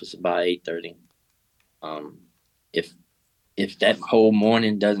this office by 8:30. Um, if if that whole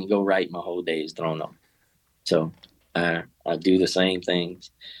morning doesn't go right, my whole day is thrown off. So I do the same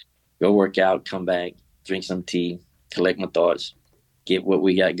things. Go work out, come back, drink some tea, collect my thoughts, get what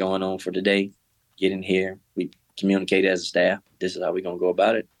we got going on for the day, get in here. We communicate as a staff. This is how we're gonna go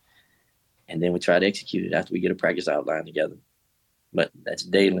about it, and then we try to execute it after we get a practice outline together. But that's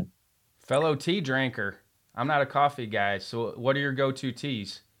daily. Fellow tea drinker. I'm not a coffee guy, so what are your go-to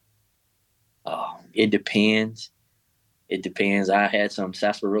teas? It depends. It depends. I had some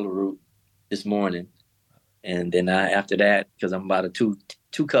sarsaparilla root this morning, and then after that, because I'm about a two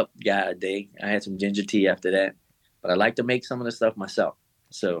cup guy a day, I had some ginger tea after that. But I like to make some of the stuff myself,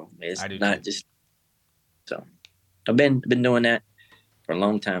 so it's I do too. not just so. I've been doing that for a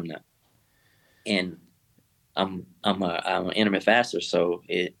long time now, and I'm an intermittent faster, so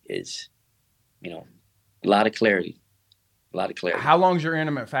it's you know a lot of clarity, a lot of clarity. How long's your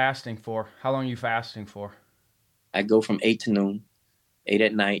intermittent fasting for? How long are you fasting for? I go from 8 to noon, 8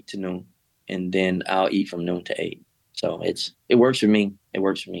 at night to noon, and then I'll eat from noon to 8. So it works for me. It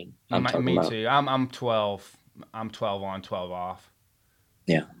works for me. I'm talking Me about too. I'm 12. I'm 12 on, 12 off.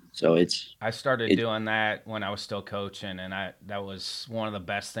 yeah. So I started it doing that when I was still coaching, and that was one of the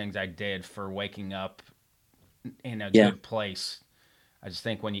best things I did for waking up in a yeah. good place. I just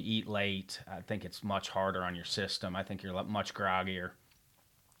think when you eat late, I think it's much harder on your system. I think you're much groggier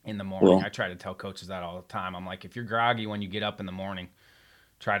in the morning. Well, I try to tell coaches that all the time. I'm like, if you're groggy when you get up in the morning,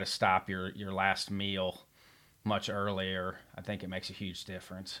 try to stop your last meal much earlier. I think it makes a huge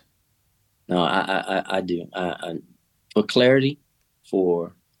difference. no, I do. For clarity,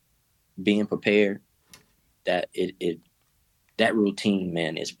 for being prepared, that that routine,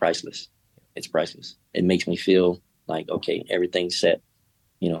 man, is priceless. It's priceless. It makes me feel like okay, everything's set.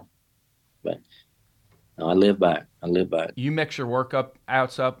 You know, but no, I live by it. I live by it. You mix your workup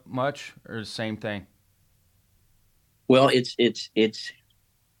outs up much, or the same thing? Well, it's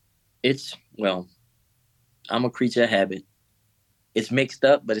well, I'm a creature of habit. It's mixed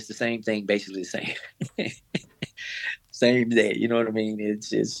up, but it's the same thing, basically the same. Same day. You know what I mean?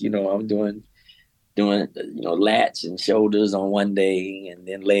 It's I'm doing lats and shoulders on one day, and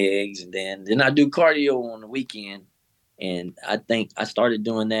then legs, and then I do cardio on the weekend. And I think I started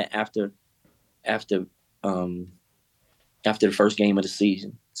doing that after um after the first game of the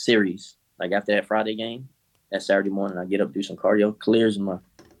series. Like after that Friday game, that Saturday morning, I get up, do some cardio, clears my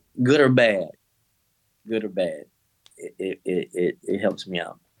good or bad, good or bad. It helps me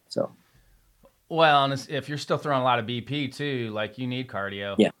out. So Well, and if you're still throwing a lot of BP too, like you need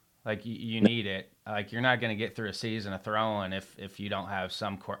cardio, yeah, like you need it. Like you're not going to get through a season of throwing if you don't have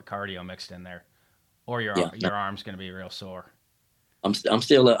some cardio mixed in there, or yeah. No, your arm's going to be real sore. I'm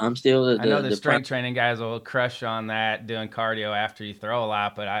still I know the the prime. strength training guys will crush on that doing cardio after you throw a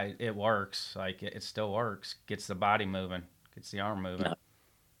lot, but it works. Like it still works. Gets the body moving, gets the arm moving. No,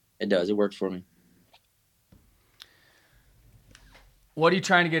 it does. It works for me. What are you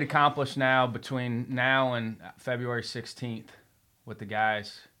trying to get accomplished now between now and February 16th with the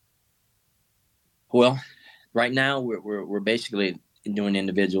guys? Well, right now we're basically doing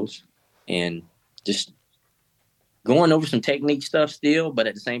individuals and just going over some technique stuff still, but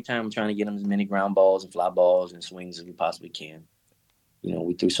at the same time, I'm trying to get them as many ground balls and fly balls and swings as we possibly can.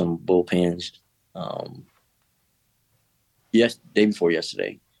 We threw some bullpens. Um, day before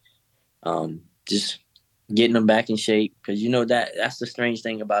yesterday. Just getting them back in shape because that's the strange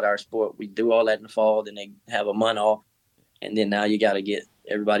thing about our sport. We do all that in the fall, then they have a month off, and then now you got to get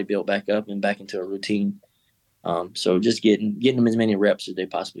everybody built back up and back into a routine. So just getting them as many reps as they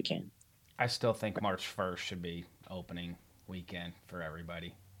possibly can. I still think March 1st should be opening weekend for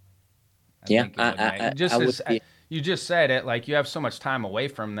everybody. I Yeah, think it would make I just would. as Yeah, you just said it. Like you have so much time away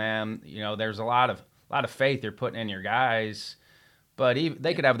from them. There's a lot of faith you're putting in your guys. But even,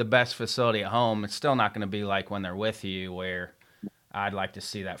 they yeah, could have the best facility at home. It's still not going to be like when they're with you. Where I'd like to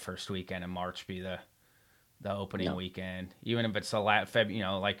see that first weekend in March be the opening no, weekend, even if it's a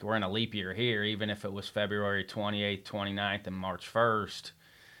like we're in a leap year here. Even if it was February 28th, 29th, and March 1st,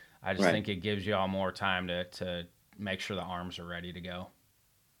 I just right. think it gives you all more time to make sure the arms are ready to go.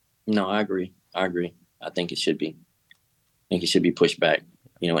 No, I agree. I agree. I think it should be. I think it should be pushed back.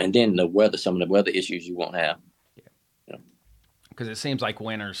 And then some of the weather issues you won't have. Yeah, You know, because it seems like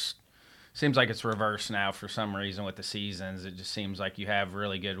winters seems like it's reversed now for some reason with the seasons. It just seems like you have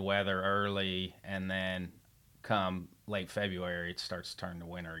really good weather early, and then come late February, it starts to turn to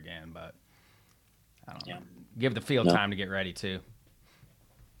winter again. But I don't know. yeah. Give the field No. time to get ready too.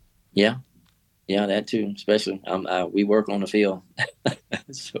 Yeah. Yeah, that too. Especially, we work on the field,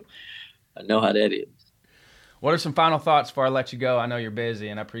 so I know how that is. What are some final thoughts before I let you go? I know you're busy,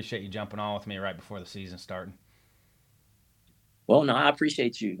 and I appreciate you jumping on with me right before the season starting. Well, no, I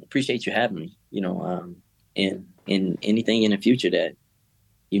appreciate you having me. In anything in the future that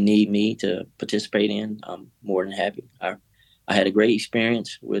you need me to participate in, I'm more than happy. I had a great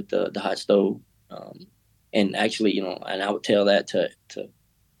experience with the hot stove, um, and actually, and I would tell that to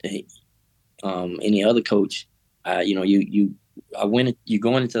any other coach. You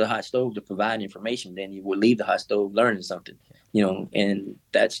going into the hot stove to provide information, then you would leave the hot stove learning something. And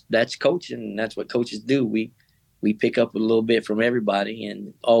that's coaching. That's what coaches do. We pick up a little bit from everybody,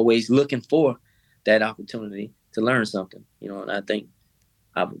 and always looking for that opportunity to learn something. And I think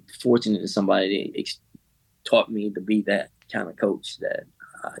I'm fortunate that somebody taught me to be that kind of coach that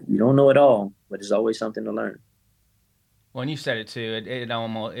you don't know it all, but there's always something to learn. When you said it too,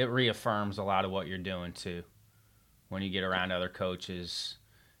 it reaffirms a lot of what you're doing too. when you get around other coaches,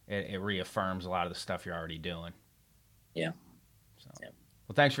 it reaffirms a lot of the stuff you're already doing. Yeah. So,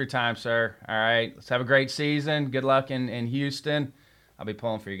 well, thanks for your time, sir. All right, let's have a great season. Good luck in Houston. I'll be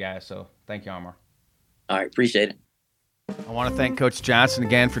pulling for you guys, so thank you, Omar. All right, appreciate it. I want to thank Coach Johnson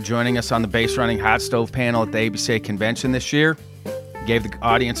again for joining us on the base running hot stove panel at the ABCA convention this year. He gave the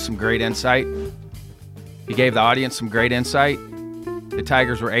audience some great insight. The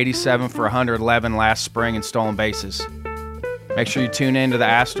Tigers were 87 for 111 last spring in stolen bases. Make sure you tune in to the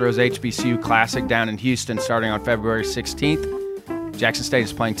Astros HBCU Classic down in Houston starting on February 16th. Jackson State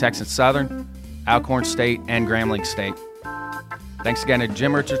is playing Texas Southern, Alcorn State, and Grambling State. Thanks again to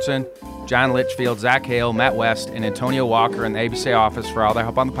Jim Richardson, John Litchfield, Zach Hale, Matt West, and Antonio Walker in the ABCA office for all their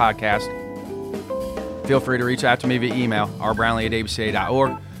help on the podcast. Feel free to reach out to me via email,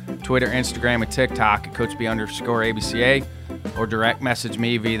 rbrownlee@abca.org, Twitter, Instagram, and TikTok at CoachB_ABCA, or direct message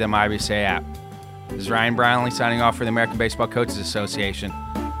me via the MyABCA app. This is Ryan Brownlee signing off for the American Baseball Coaches Association.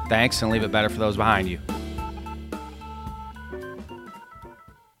 Thanks, and leave it better for those behind you.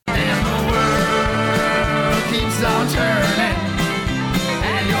 And the world keeps on turning.